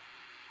 Uh-huh.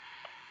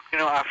 You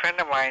know, a friend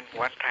of mine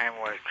one time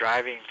was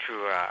driving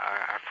through,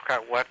 I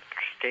forgot what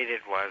state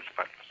it was,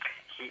 but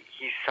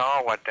he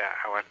saw what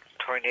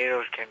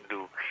tornadoes can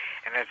do.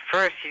 And at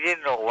first he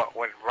didn't know what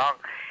went wrong.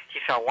 He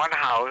saw one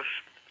house,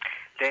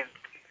 then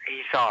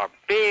he saw a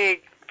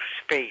big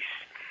space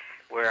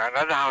where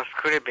another house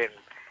could have been.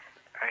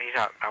 And he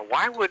thought,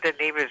 why would the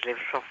neighbors live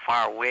so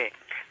far away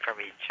from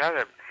each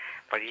other?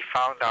 But he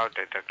found out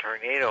that the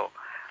tornado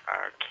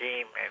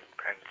came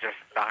and just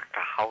knocked the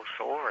house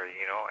over,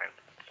 you know. And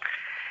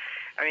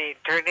I mean,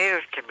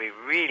 tornadoes can be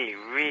really,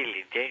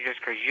 really dangerous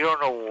because you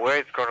don't know where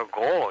it's going to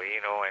go,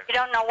 you know. And you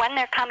don't know when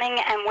they're coming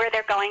and where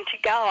they're going to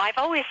go. I've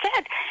always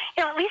said,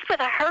 you know, at least with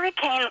a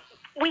hurricane,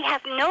 we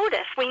have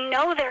notice. We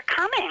know they're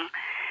coming,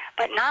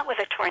 but not with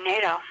a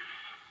tornado.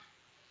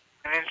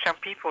 And then some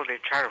people, they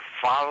try to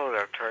follow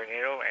the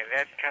tornado, and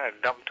that's kind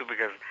of dumb, too,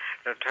 because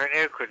the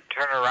tornado could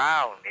turn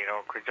around, you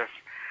know, could just...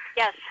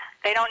 Yes,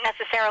 they don't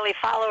necessarily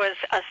follow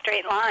a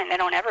straight line. They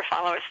don't ever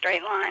follow a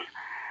straight line.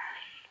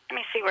 Let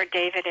me see where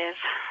David is.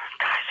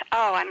 Gosh,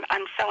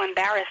 I'm so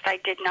embarrassed. I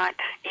did not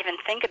even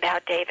think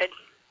about David.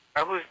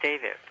 Who's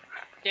David?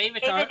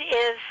 David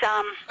is...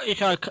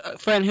 It's our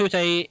friend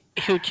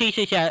who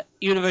teaches at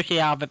University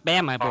of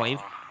Alabama, I believe.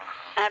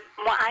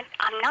 Well,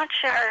 I'm not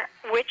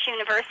sure which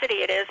university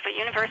it is, but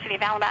University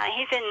of Alabama.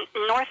 He's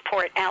in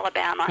Northport,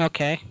 Alabama.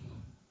 Okay.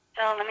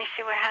 So let me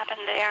see what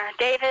happened there.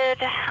 David,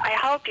 I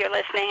hope you're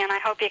listening, and I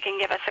hope you can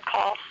give us a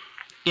call.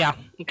 Yeah,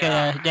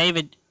 okay.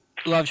 David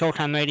loves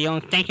old-time radio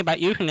and thinking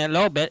about using it a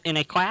little bit in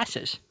the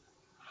classes.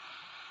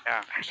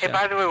 Yeah. Hey,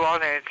 by the way,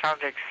 Walter, it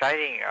sounds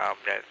exciting,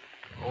 that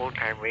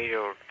old-time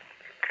radio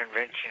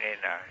convention in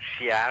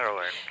Seattle.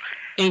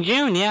 In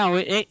June, yeah.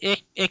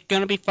 It's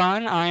going to be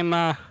fun.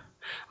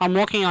 I'm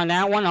working on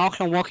that one.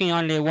 Also working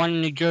on the one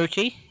in New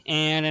Jersey,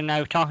 and then I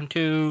was talking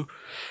to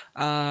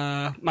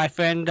my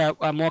friend.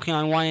 I'm working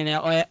on one in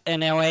LA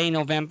in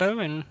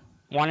November and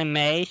one in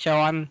May. So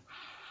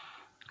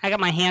I got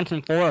my hands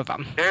in 4 of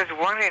them. There's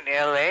one in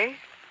LA?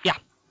 Yeah.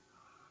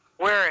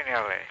 Where in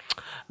LA?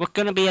 We're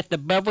gonna be at the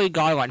Beverly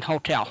Garland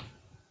Hotel.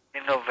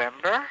 In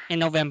November? In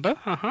November,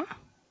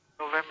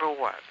 November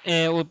what?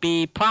 It will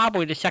be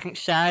probably the second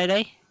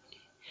Saturday.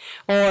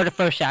 Or the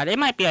first Saturday. It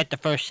might be like the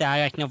first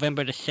Saturday, like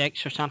November the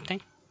 6th or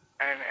something.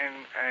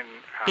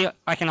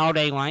 Like an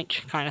all-day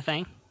lunch kind of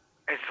thing.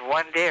 It's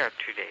 1 day or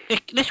 2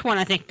 days? This one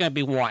I think is going to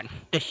be one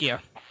this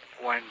year.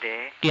 1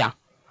 day? Yeah.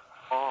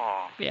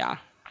 Oh. Yeah.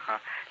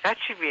 That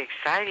should be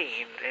exciting.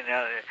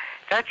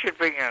 That should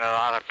bring in a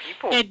lot of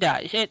people. It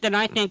does. And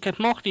I think because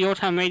most of the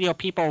old-time radio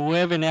people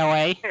live in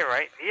L.A. Yeah,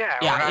 right. Yeah,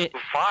 we're not too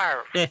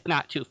far. It's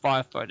not too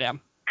far for them.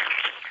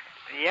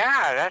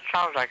 Yeah, that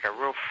sounds like a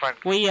real fun...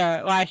 We,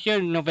 last year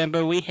in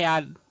November, we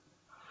had,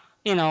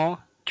 15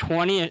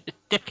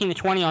 to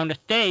 20 on the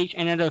stage,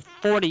 and then there's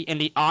 40 in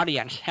the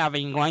audience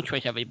having lunch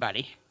with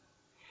everybody.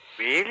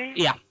 Really?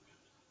 Yeah.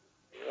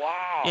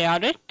 Wow. Yeah,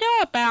 there's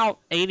still about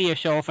 80 or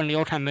so from the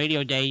old-time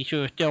radio days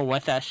who are still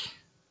with us.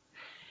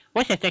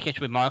 Which I think is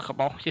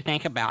remarkable, to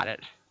think about it.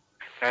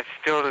 That's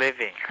still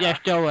living, huh? Yeah,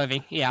 still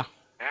living, yeah.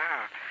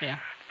 Yeah.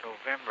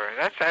 November.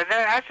 That's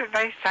a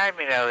nice time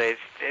in LA.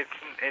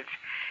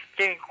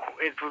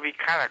 It would be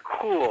kind of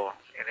cool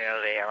in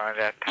LA around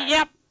that time.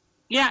 Yep.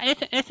 Yeah,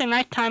 it's a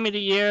nice time of the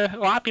year. A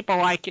lot of people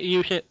like to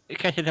use it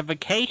because it's a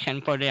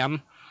vacation for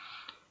them.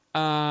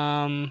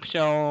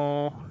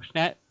 So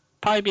that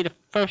probably be the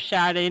first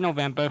Saturday in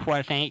November, what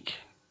I think.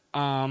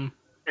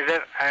 Is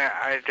that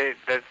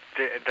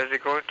does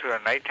it go into a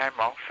nighttime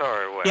also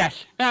or what?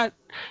 Yes.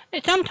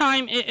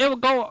 Sometime it will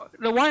go.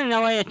 The one in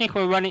LA, I think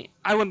we're running.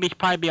 I wouldn't be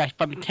probably like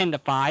from 10 to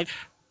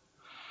 5.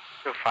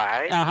 To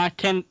 5?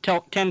 10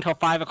 till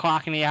 5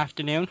 o'clock in the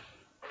afternoon.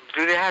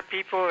 Do they have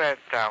people that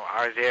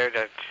are there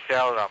that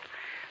sell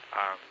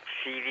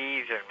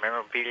CDs and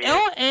memorabilia?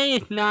 LA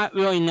is not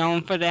really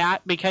known for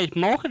that because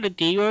most of the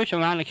dealers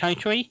around the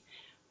country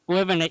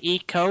live in the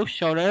East Coast,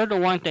 so they're the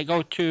ones that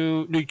go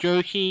to New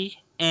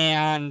Jersey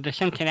and the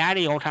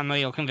Cincinnati Old Time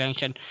Radio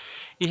Convention.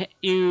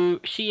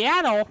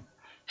 Seattle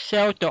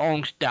sells their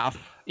own stuff.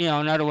 In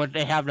other words,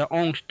 they have their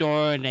own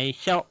store and they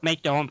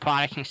make their own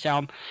products and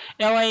sell them.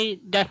 LA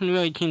doesn't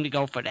really seem to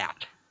go for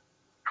that.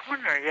 I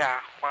wonder, yeah.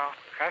 Well,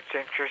 that's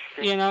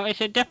interesting.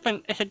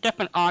 It's a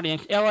different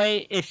audience.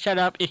 LA is set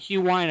up if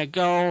you want to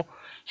go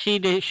see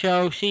the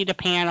show, see the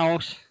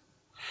panels,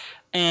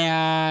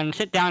 and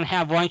sit down and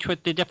have lunch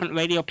with the different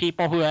radio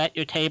people who are at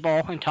your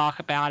table and talk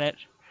about it,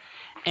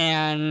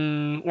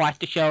 and watch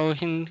the shows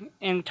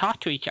and talk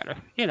to each other.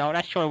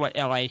 That's sort of what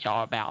LA is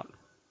all about.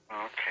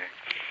 Okay.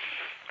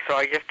 So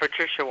I guess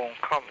Patricia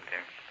won't come then.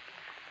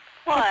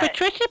 What? Well,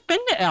 Patricia's been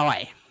to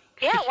LA.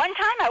 Yeah, one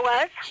time I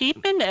was. She's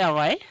been to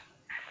L.A.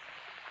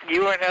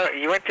 You went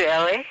to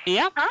L.A.?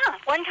 Yep.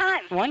 One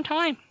time. One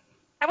time.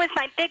 That was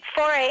my big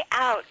foray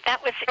out.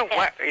 That was So it.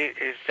 what,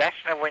 is that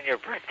not when your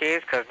birthday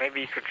is? Because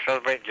maybe you could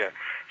celebrate your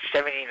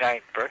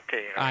 79th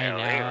birthday in I LA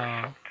know.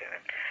 or something.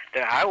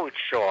 Then I would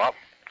show up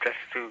just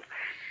to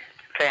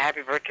say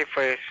happy birthday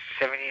for your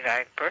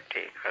 79th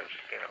birthday. Because,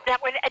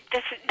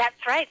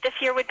 That's right. This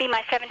year would be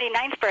my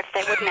 79th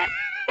birthday, wouldn't it?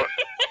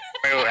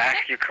 I will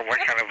ask you what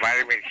kind of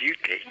vitamins you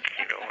take,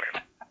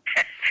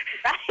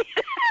 Right.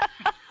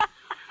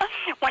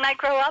 When I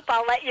grow up,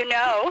 I'll let you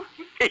know.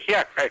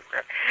 Yeah, right.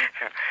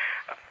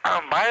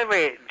 By the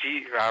way,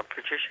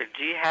 Patricia,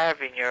 do you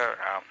have in your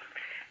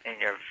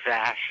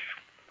vast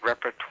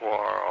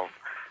repertoire of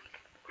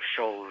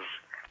shows?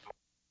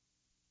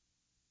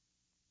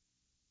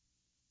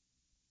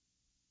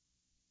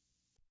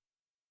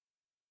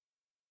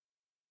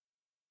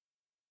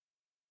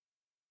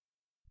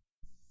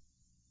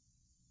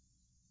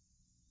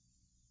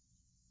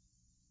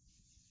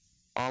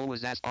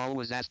 Always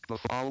ask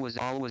before,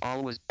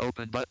 always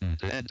open button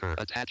to enter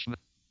attachment.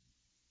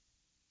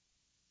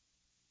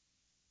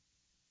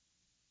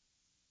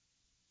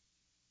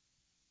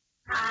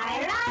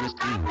 List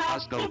view,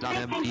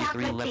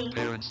 Osco.mp3 left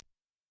parents.